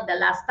recall, no, the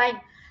last time,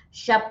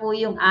 siya po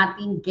yung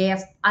ating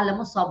guest.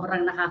 Alam mo,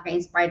 sobrang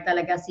nakaka-inspire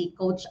talaga si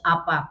Coach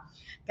Apa.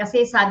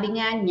 Kasi sabi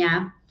nga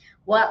niya,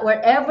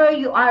 wherever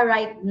you are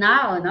right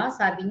now, no,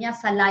 sabi niya,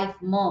 sa life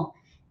mo,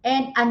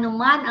 and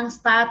anuman ang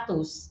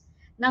status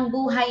ng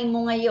buhay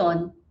mo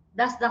ngayon,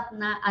 that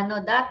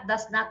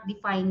does not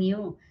define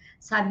you.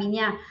 Sabi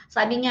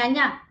nga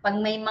niya, pag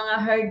may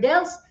mga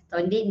hurdles, so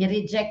hindi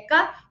ni-reject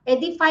ka,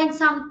 find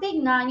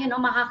something na,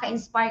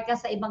 makaka-inspire ka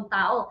sa ibang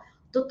tao.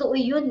 Totoo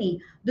yun eh.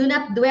 Do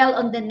not dwell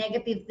on the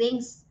negative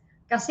things.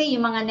 Kasi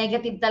yung mga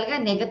negative talaga,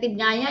 negative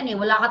nga yan eh.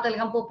 Wala ka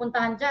talagang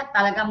pupuntahan dyan.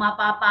 Talagang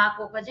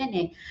mapapako ka dyan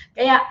eh.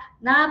 Kaya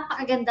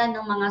napakaganda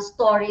ng mga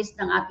stories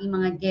ng ating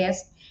mga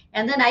guests.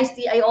 And then I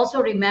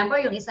also remember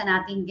yung isa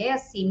nating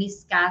guest, si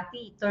Miss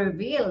Cathy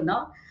Turville,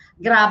 no?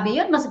 Grabe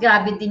yun. Mas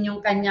grabe din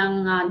yung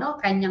kanyang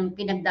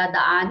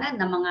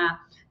pinagdadaanan ng mga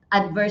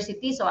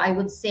adversity. So I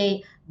would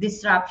say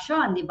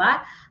disruption, di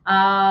ba?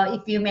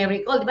 If you may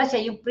recall, di ba,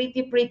 siya yung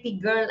pretty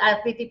girl,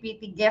 pretty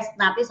guest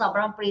natin.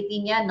 Sobrang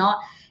pretty niya, no?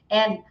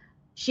 And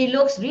she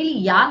looks really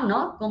young,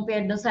 no?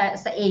 Compared no sa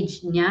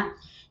age niya.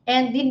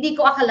 And hindi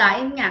ko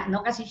akalain nga,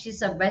 no? Kasi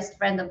she's a best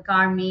friend of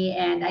Carmi,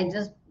 and I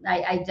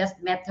just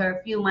met her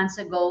a few months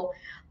ago.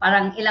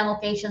 Parang ilang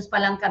occasions pa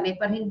lang kami,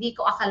 pero hindi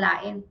ko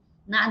akalain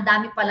na ang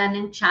dami pala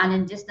ng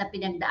challenges na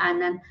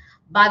pinagdaanan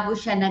bago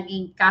siya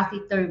naging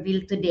Cathy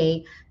Turville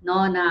today,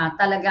 no? Na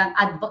talagang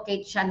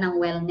advocate siya ng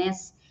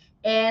wellness.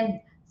 And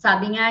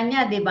sabi nga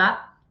niya, di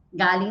ba,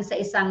 galing sa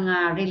isang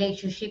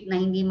relationship na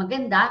hindi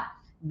maganda,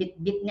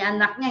 bit-bit ni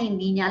anak niya,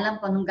 hindi niya alam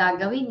kung anong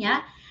gagawin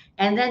niya.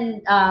 And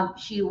then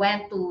she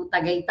went to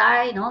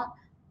Tagaytay, no,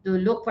 to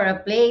look for a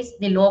place.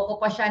 Niloko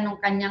pa siya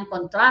nung kanyang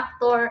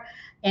contractor.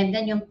 And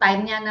then yung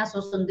time niya na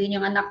susundin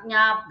yung anak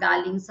niya,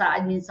 galing sa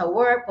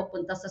work,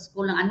 pupunta sa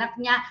school ng anak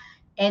niya.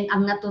 And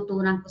ang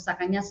natutunan ko sa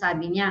kanya,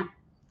 sabi niya,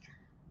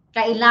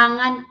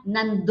 kailangan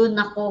nandun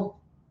ako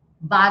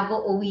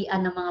bago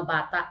uwian ng mga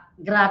bata.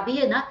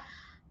 Grabe yun, ha?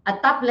 A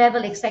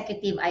top-level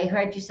executive, I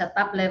heard she's a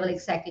top-level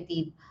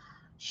executive.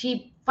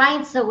 She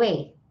finds a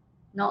way,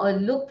 no, or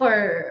look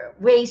for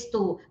ways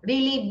to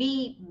really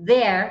be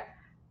there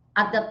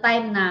at the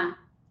time na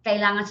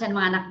kailangan siya ng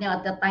mga anak niya,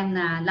 at the time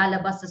na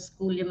lalabas sa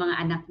school yung mga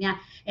anak niya.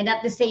 And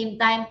at the same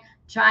time,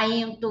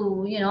 trying to,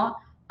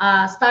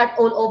 start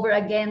all over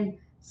again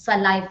sa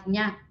life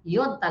niya.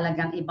 Yun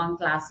talagang ibang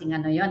klaseng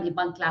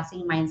ibang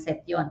klaseng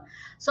mindset yun.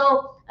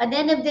 So, at the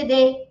end of the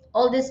day,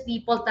 all these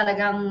people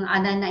talagang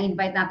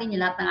na-invite natin,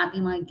 yung lahat ng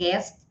ating mga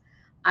guests,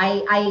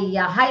 I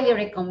highly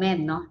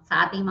recommend, no,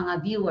 sa ating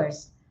mga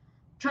viewers,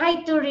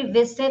 try to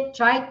revisit,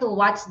 try to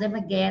watch them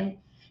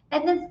again,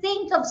 and then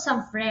think of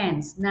some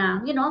friends na,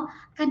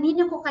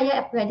 kanino ko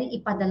kaya pwedeng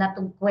ipadala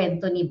tong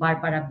kwento ni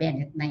Barbara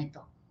Bennett na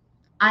ito.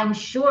 I'm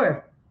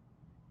sure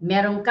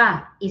meron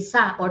ka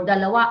isa or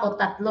dalawa o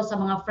tatlo sa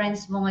mga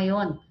friends mo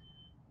ngayon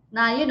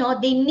na,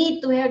 they need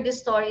to hear the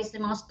stories,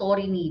 the mga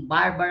story ni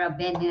Barbara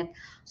Bennett,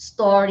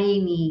 story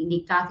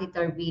ni Cathy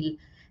Turville,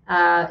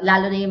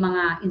 lalo na yung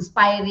mga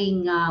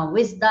inspiring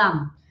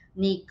wisdom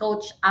ni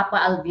Coach Apa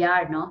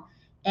Albiar, no?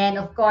 And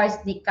of course,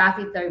 ni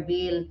Cathy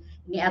Turville,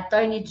 ni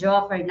Attorney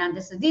Joe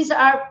Fernandez. So these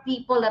are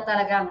people na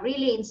talagang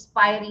really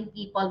inspiring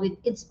people with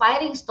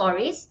inspiring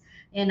stories,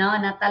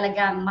 na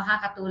talagang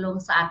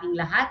makakatulong sa ating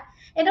lahat.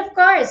 And of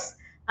course,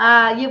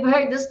 you've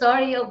heard the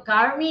story of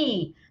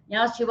Carmi.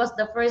 She was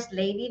the first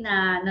lady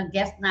na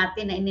guest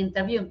natin na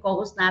in-interview, yung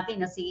co-host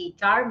natin na si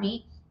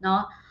Carmi,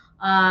 no?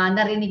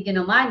 Narinig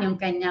nyo naman yung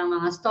kanyang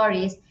mga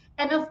stories.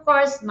 And of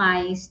course,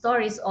 my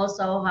stories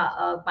also,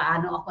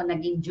 paano ako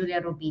naging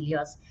Julia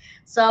Robillos.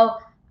 So,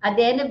 at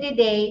the end of the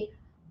day,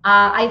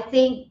 I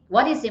think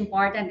what is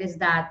important is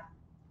that,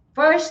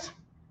 first,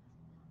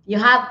 you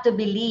have to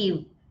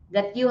believe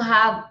that you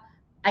have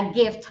a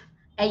gift,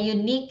 a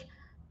unique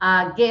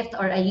gift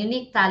or a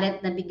unique talent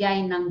na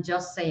bigay ng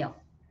Diyos sa'yo.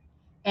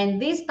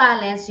 And these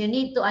talents, you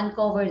need to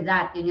uncover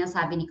that. Yun yung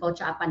sabi ni Coach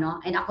Apa, no?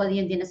 And ako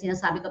yun din na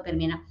sinasabi ko,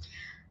 Permina.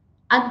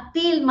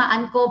 Until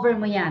ma-uncover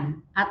mo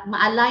yan at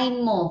ma-align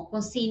mo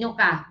kung sino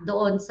ka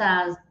doon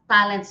sa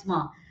talents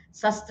mo,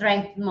 sa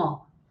strength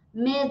mo,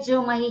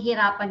 medyo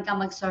mahihirapan ka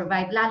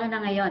mag-survive, lalo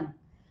na ngayon.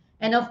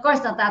 And of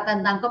course,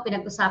 natatandaan ko,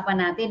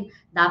 pinag-usapan natin,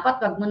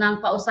 dapat wag mo nang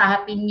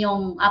pausuhin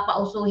yung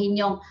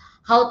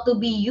how to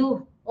be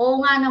you. Oo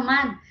nga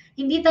naman.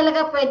 Hindi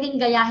talaga pwedeng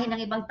gayahin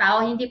ng ibang tao.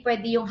 Hindi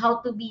pwede yung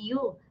how to be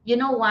you. You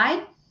know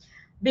why?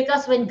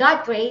 Because when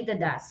God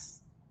created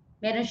us,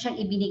 meron siyang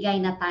ibinigay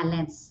na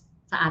talents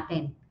sa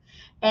atin.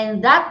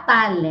 And that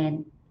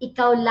talent,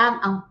 ikaw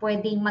lang ang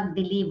pwedeng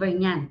mag-deliver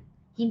niyan.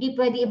 Hindi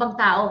pwede ibang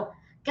tao.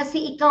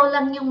 Kasi ikaw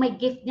lang yung may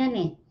gift niyan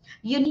eh.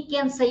 Unique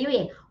yan sa'yo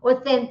eh.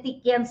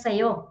 Authentic yan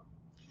sa'yo.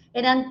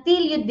 And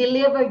until you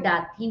deliver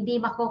that, hindi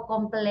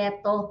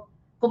makukompleto.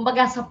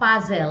 Kumbaga sa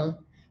puzzle,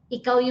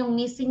 ikaw yung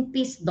missing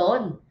piece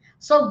doon.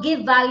 So,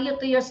 give value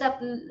to yourself.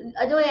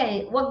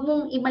 Huwag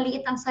mong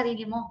imaliit ang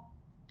sarili mo.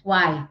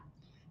 Why?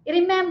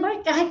 Remember,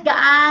 kahit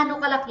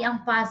gaano kalaki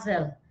ang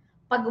puzzle,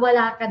 pag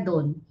wala ka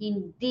doon,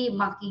 hindi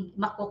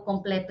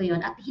makukompleto yun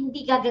at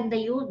hindi gaganda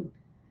yun.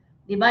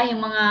 Diba?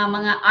 Yung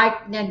mga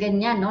art niya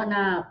ganyan, no?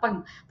 Na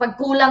pag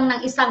kulang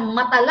ng isang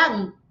mata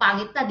lang,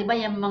 pangit na. Diba?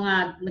 Yung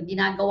mga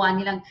ginagawa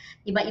nilang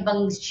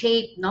iba-ibang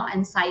shape, no?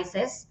 And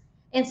sizes.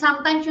 And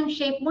sometimes yung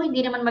shape mo,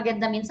 hindi naman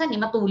maganda minsan,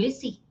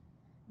 matulis eh.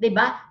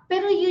 Diba?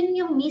 Pero yun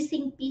yung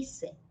missing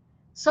piece eh.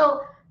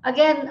 So,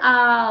 again,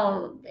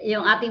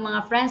 yung ating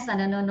mga friends na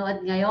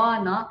nanonood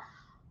ngayon, no?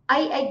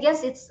 I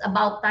guess it's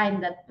about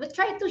time that we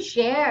try to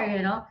share,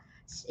 you know,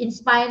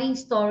 inspiring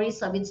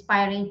stories of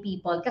inspiring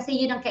people. Kasi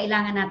yun ang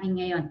kailangan natin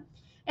ngayon.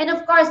 And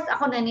of course,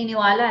 ako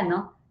naniniwala,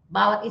 no?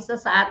 Bawat isa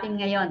sa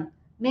atin ngayon,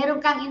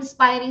 meron kang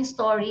inspiring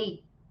story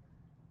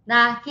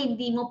na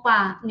hindi mo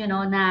pa, you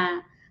know,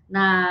 na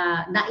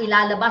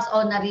ilalabas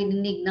o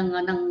narinig ng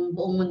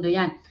buong mundo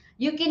yan.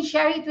 You can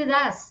share it with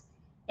us.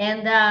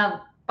 And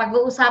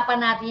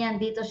pag-uusapan natin yan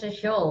dito sa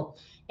show.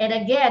 And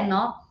again,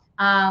 no,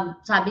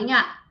 sabi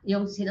nga,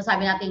 yung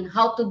sinasabi natin,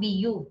 how to be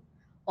you.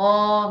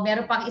 O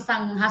meron pang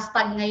isang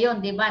hashtag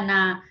ngayon, di ba,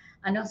 na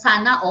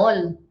sana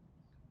all.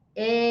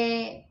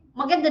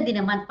 Maganda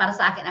din naman para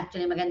sa akin.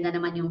 Actually, maganda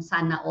naman yung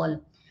sana all.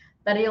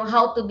 Pero yung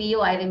how to be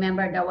you, I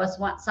remember there was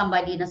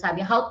somebody na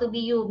sabi, how to be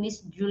you,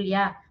 Miss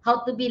Julia.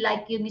 How to be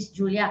like you, Miss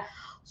Julia.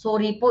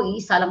 Sorry po,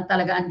 isa lang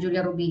talaga ang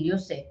Julia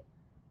Robilius eh.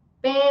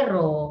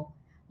 Pero,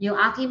 yung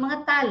aking mga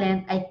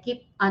talent, I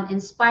keep on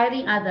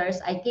inspiring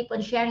others. I keep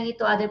on sharing it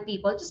to other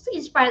people just to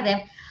inspire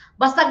them.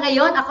 Basta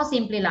ngayon, ako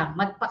simple lang.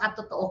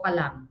 Magpakatotoo ka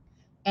lang.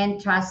 And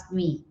trust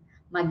me,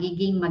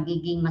 magiging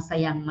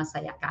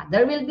masayang-masaya ka.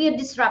 There will be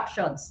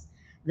disruptions.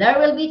 There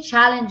will be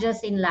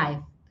challenges in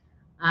life.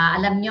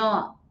 Alam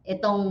nyo,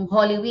 itong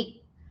Holy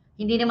Week,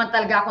 hindi naman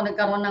talaga ako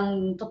nagkaroon ng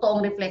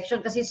totoong reflection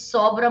kasi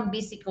sobrang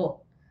busy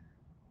ko.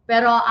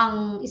 Pero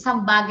ang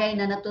isang bagay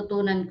na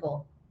natutunan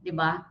ko, di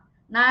ba?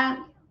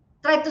 Na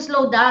try to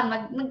slow down,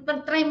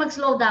 try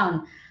mag-slow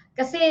down.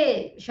 Kasi,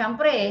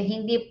 syempre,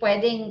 hindi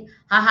pwedeng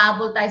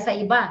hahabol tayo sa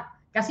iba.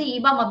 Kasi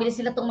iba, mabilis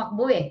sila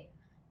tumakbo eh.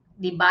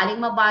 Di baling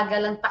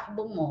mabagal ang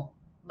takbo mo,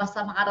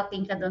 basta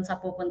makarating ka doon sa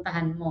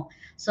pupuntahan mo.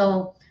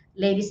 So,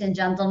 ladies and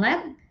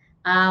gentlemen,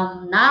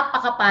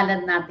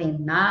 napakapalad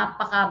natin,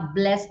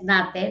 napaka-blessed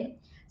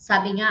natin.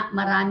 Sabi nga,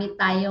 marami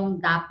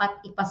tayong dapat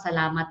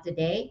ipasalamat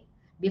today.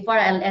 Before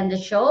I'll end the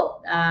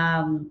show,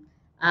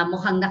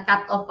 mukhang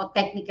na-cut off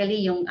technically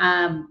yung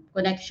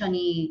connection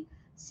ni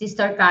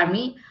Sister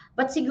Carmi.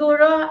 But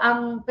siguro,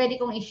 ang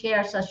pwede kong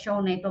i-share sa show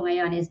na ito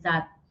ngayon is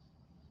that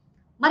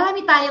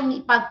marami tayong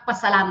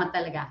ipagpasalamat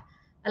talaga.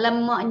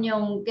 Alam mo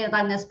yung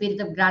tinatawag na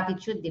spirit of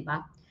gratitude, di ba?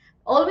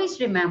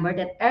 Always remember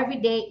that every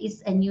day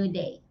is a new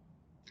day.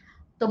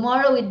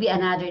 Tomorrow will be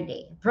another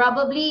day.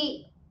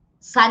 Probably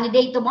sunny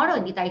day tomorrow,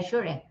 hindi tayo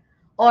sure eh.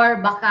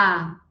 Or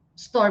baka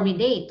stormy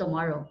day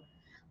tomorrow.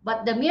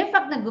 But the mere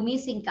fact na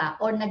gumising ka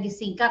or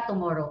nagising ka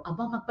tomorrow,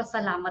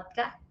 magpasalamat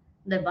ka.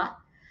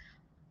 Diba?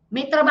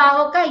 May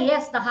trabaho ka,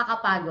 yes,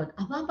 nakakapagod.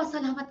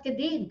 Pasalamat ka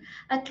din.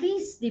 At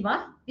least,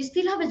 diba? You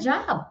still have a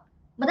job.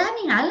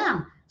 Marami nga lang.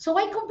 So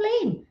why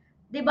complain?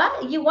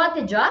 Diba? You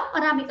want a job?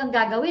 Marami kang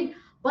gagawin.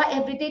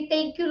 Every day,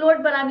 thank you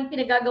Lord, marami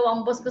pinagagawa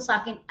ang boss ko sa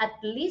akin. At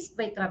least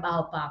may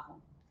trabaho pa ako.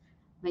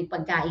 May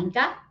pagkain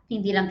ka.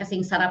 Hindi lang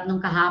kasing sarap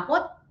nung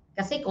kahapon.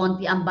 Kasi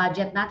konti ang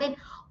budget natin.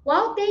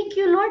 Wow, thank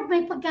you Lord,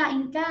 may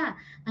pagkain ka.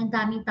 Ang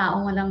daming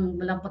taong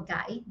walang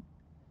pagkain.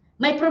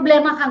 May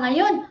problema ka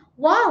ngayon.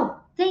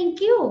 Wow, thank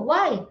you.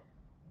 Why?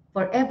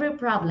 For every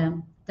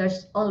problem,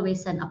 there's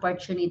always an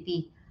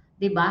opportunity,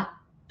 'di ba?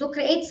 To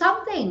create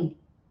something.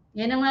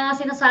 Yan ang mga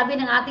sinasabi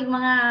ng ating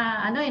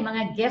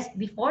mga guests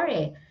before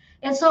eh.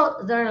 And so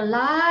there are a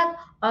lot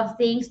of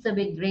things to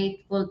be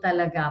grateful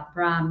talaga,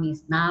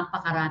 promise.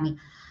 Napakarami.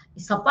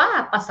 Isa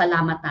pa,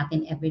 pasalamat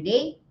natin every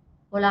day.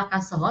 Wala ka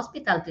sa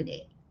hospital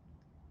today.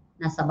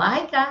 Nasa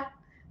bahay ka,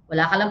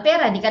 wala ka lang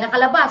pera, hindi ka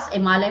nakalabas.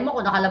 Malay mo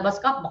kung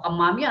nakalabas ka, baka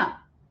mamaya,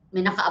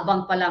 may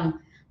nakaabang palang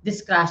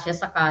disgrasya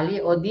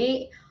sakali. O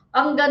di,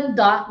 ang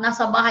ganda,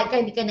 nasa bahay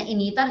ka, hindi ka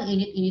nainitan, ang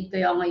init-init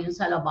kaya ngayon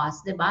sa labas,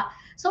 di ba?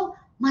 So,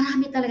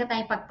 marami talaga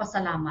tayong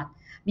pagpasalamat.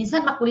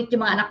 Minsan makulit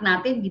yung mga anak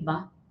natin, di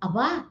ba?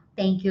 Aba,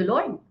 thank you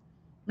Lord.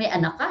 May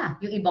anak ka.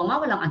 Yung iba nga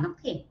walang anak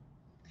eh.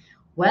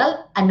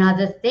 Well,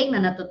 another thing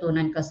na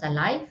natutunan ko sa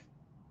life,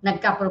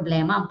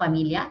 nagka-problema ang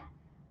pamilya,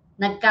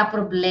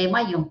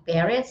 nagka-problema yung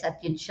parents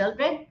at yung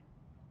children.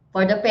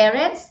 For the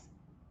parents,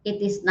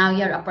 it is now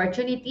your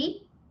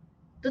opportunity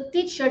to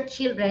teach your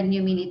children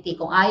humility.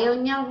 Kung ayaw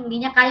niya,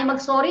 hindi niya kaya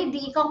mag-sorry,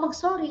 di ikaw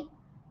mag-sorry.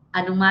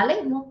 Anong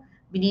malay mo?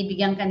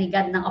 Binibigyan ka ni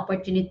God ng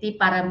opportunity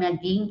para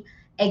maging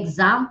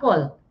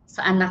example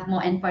sa anak mo,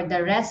 and for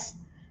the rest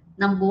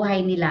ng buhay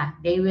nila,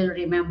 they will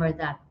remember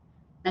that.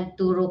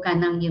 Nagturo ka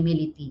ng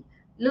humility.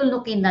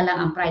 Lulukin na lang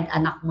ang pride,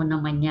 anak mo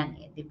naman yan,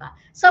 eh, di ba?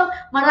 So,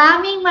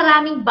 maraming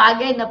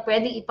bagay na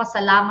pwedeng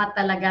ipasalamat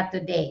talaga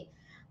today.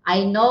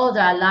 I know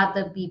there are a lot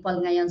of people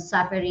ngayon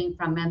suffering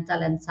from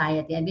mental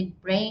anxiety. I've been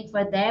praying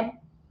for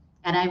them,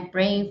 and I'm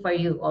praying for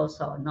you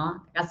also, no?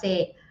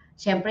 Kasi,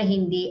 syempre,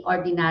 hindi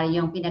ordinary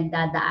yung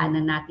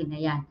pinagdadaanan natin na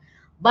yan.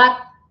 But,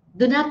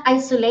 do not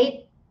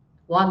isolate.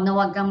 Huwag na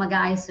huwag kang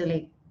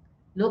mag-isolate.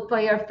 Look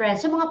for your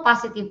friends, yung mga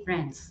positive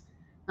friends.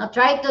 Now,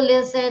 try to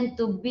listen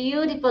to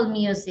beautiful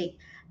music.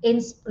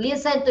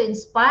 Listen to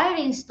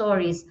inspiring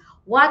stories.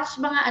 Watch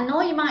yung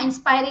mga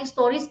inspiring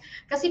stories.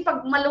 Kasi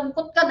pag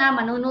malungkot ka na,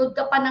 manonood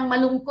ka pa ng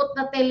malungkot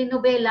na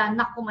telenovela,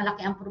 naku,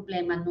 malaki ang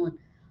problema nun.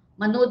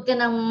 Manood ka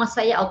ng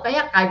masaya, o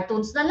kaya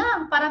cartoons na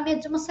lang, para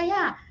medyo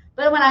masaya.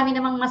 Pero marami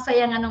namang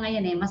masayang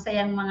ngayon eh,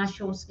 masayang mga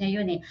shows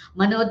ngayon eh.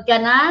 Manood ka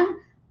ng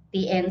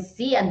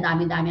TNC, ang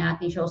dami-dami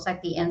ating shows sa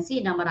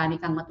TNC na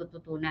marami kang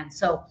matututunan.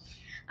 So,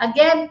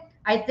 again,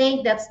 I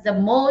think that's the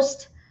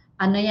most,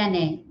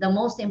 the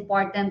most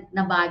important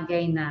na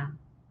bagay na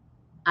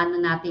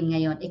natin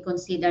ngayon,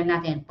 i-consider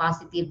natin,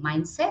 positive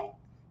mindset.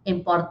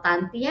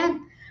 Importante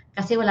yan.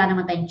 Kasi wala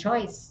naman tayong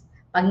choice.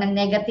 Pag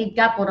nag-negative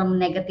ka, puro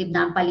negative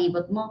na ang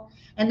palibot mo.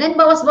 And then,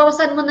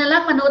 bawas-bawasan mo na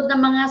lang, manood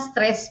ng mga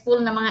stressful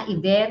na mga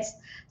events,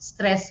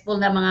 stressful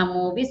na mga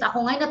movies.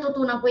 Ako ngayon,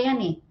 natutunan ko yan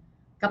eh.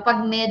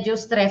 Kapag medyo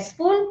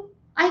stressful,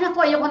 ay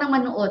naku, ayoko nang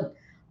manood.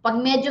 Pag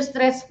medyo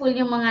stressful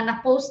yung mga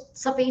na-post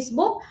sa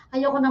Facebook,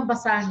 ayoko nang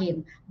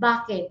basahin.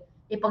 Bakit?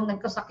 Pag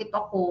nagkasakit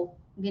ako,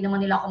 hindi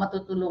naman nila ako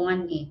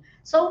matutulungan eh.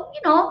 So,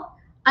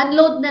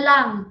 unload na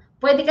lang.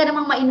 Pwede ka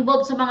namang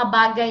ma-involve sa mga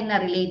bagay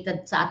na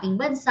related sa ating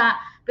bansa,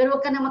 pero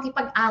huwag ka na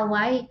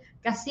makipag-away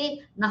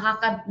kasi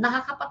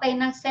nakakapatay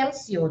ng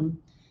cells yun.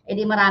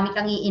 Di marami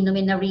kang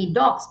iinumin na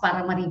redox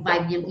para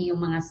ma-revive yung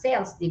iyong mga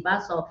cells, di ba?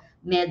 So,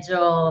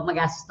 medyo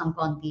magastos ng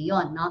konti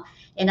yun, no?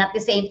 And at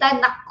the same time,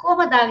 naku,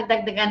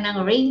 madagdagan ng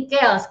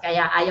wrinkles,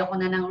 kaya ayaw ko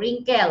na ng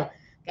wrinkle.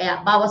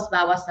 Kaya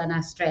bawas-bawas na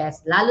ng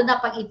stress. Lalo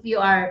na pag if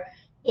you are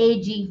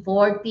aging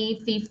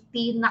 40,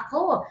 50,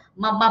 nako,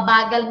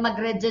 mababagal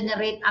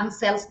mag-regenerate ang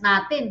cells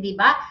natin, di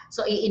ba?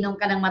 So,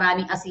 iinom ka ng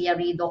maraming ASEA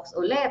Redox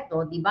ulit,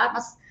 di ba?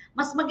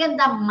 Mas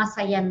maganda,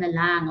 masaya na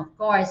lang, of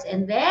course.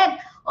 And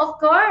then, of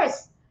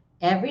course,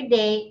 every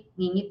day,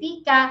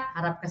 ngingiti ka,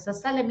 harap ka sa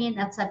salamin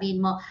at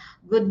sabihin mo,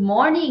 good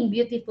morning,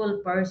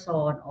 beautiful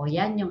person. O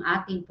yan yung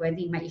ating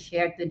pwedeng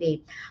ma-share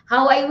today.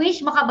 How I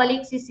wish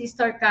makabalik si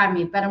Sister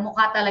Carmi, pero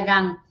mukha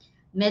talagang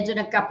medyo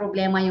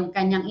nagka-problema yung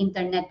kanyang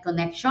internet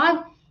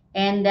connection.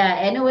 And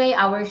anyway,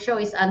 our show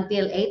is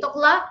until 8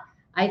 o'clock.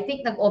 I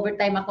think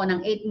nag-overtime ako ng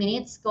 8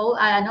 minutes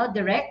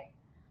direct.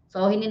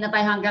 So, hindi na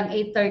tayo hanggang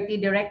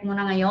 8:30 direct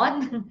muna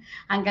ngayon.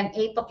 Hanggang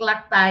 8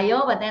 o'clock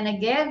tayo. But then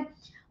again,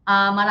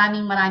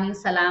 maraming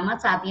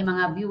salamat sa ating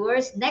mga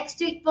viewers. Next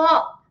week po,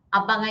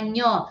 abangan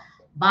nyo,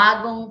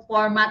 bagong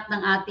format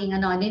ng ating,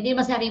 hindi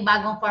masabing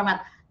bagong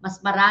format, mas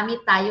marami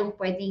tayong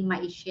pwedeng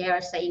ma-share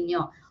sa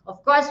inyo.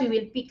 Of course, we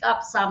will pick up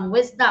some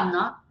wisdom,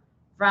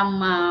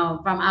 from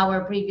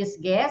our previous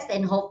guest,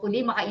 and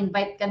hopefully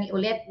maka-invite kami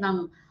ulit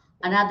ng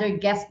another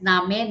guest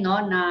namin,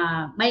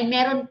 na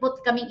meron po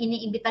kaming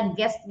iniimbitan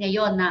guest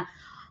ngayon na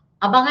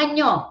abangan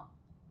nyo.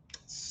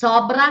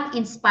 Sobrang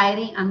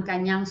inspiring ang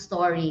kanyang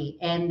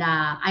story, and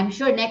I'm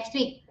sure next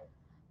week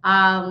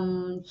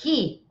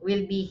he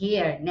will be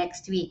here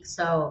next week.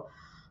 So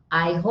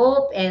I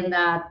hope and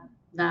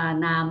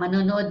na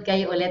manonood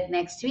kayo ulit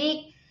next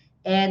week.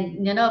 And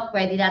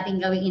pwede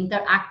natin gawing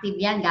interactive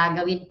yan,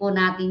 gagawin po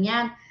natin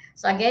yan.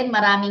 So again,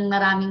 maraming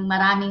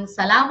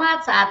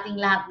salamat sa ating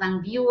lahat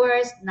ng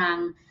viewers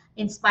ng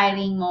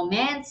Inspiring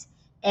Moments.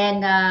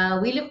 And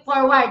we look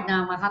forward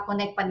na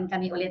makakonect pa rin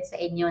kami ulit sa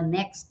inyo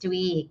next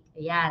week.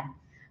 Ayan.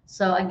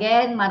 So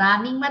again,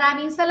 maraming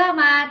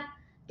salamat.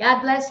 God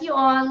bless you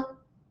all.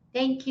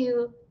 Thank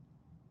you.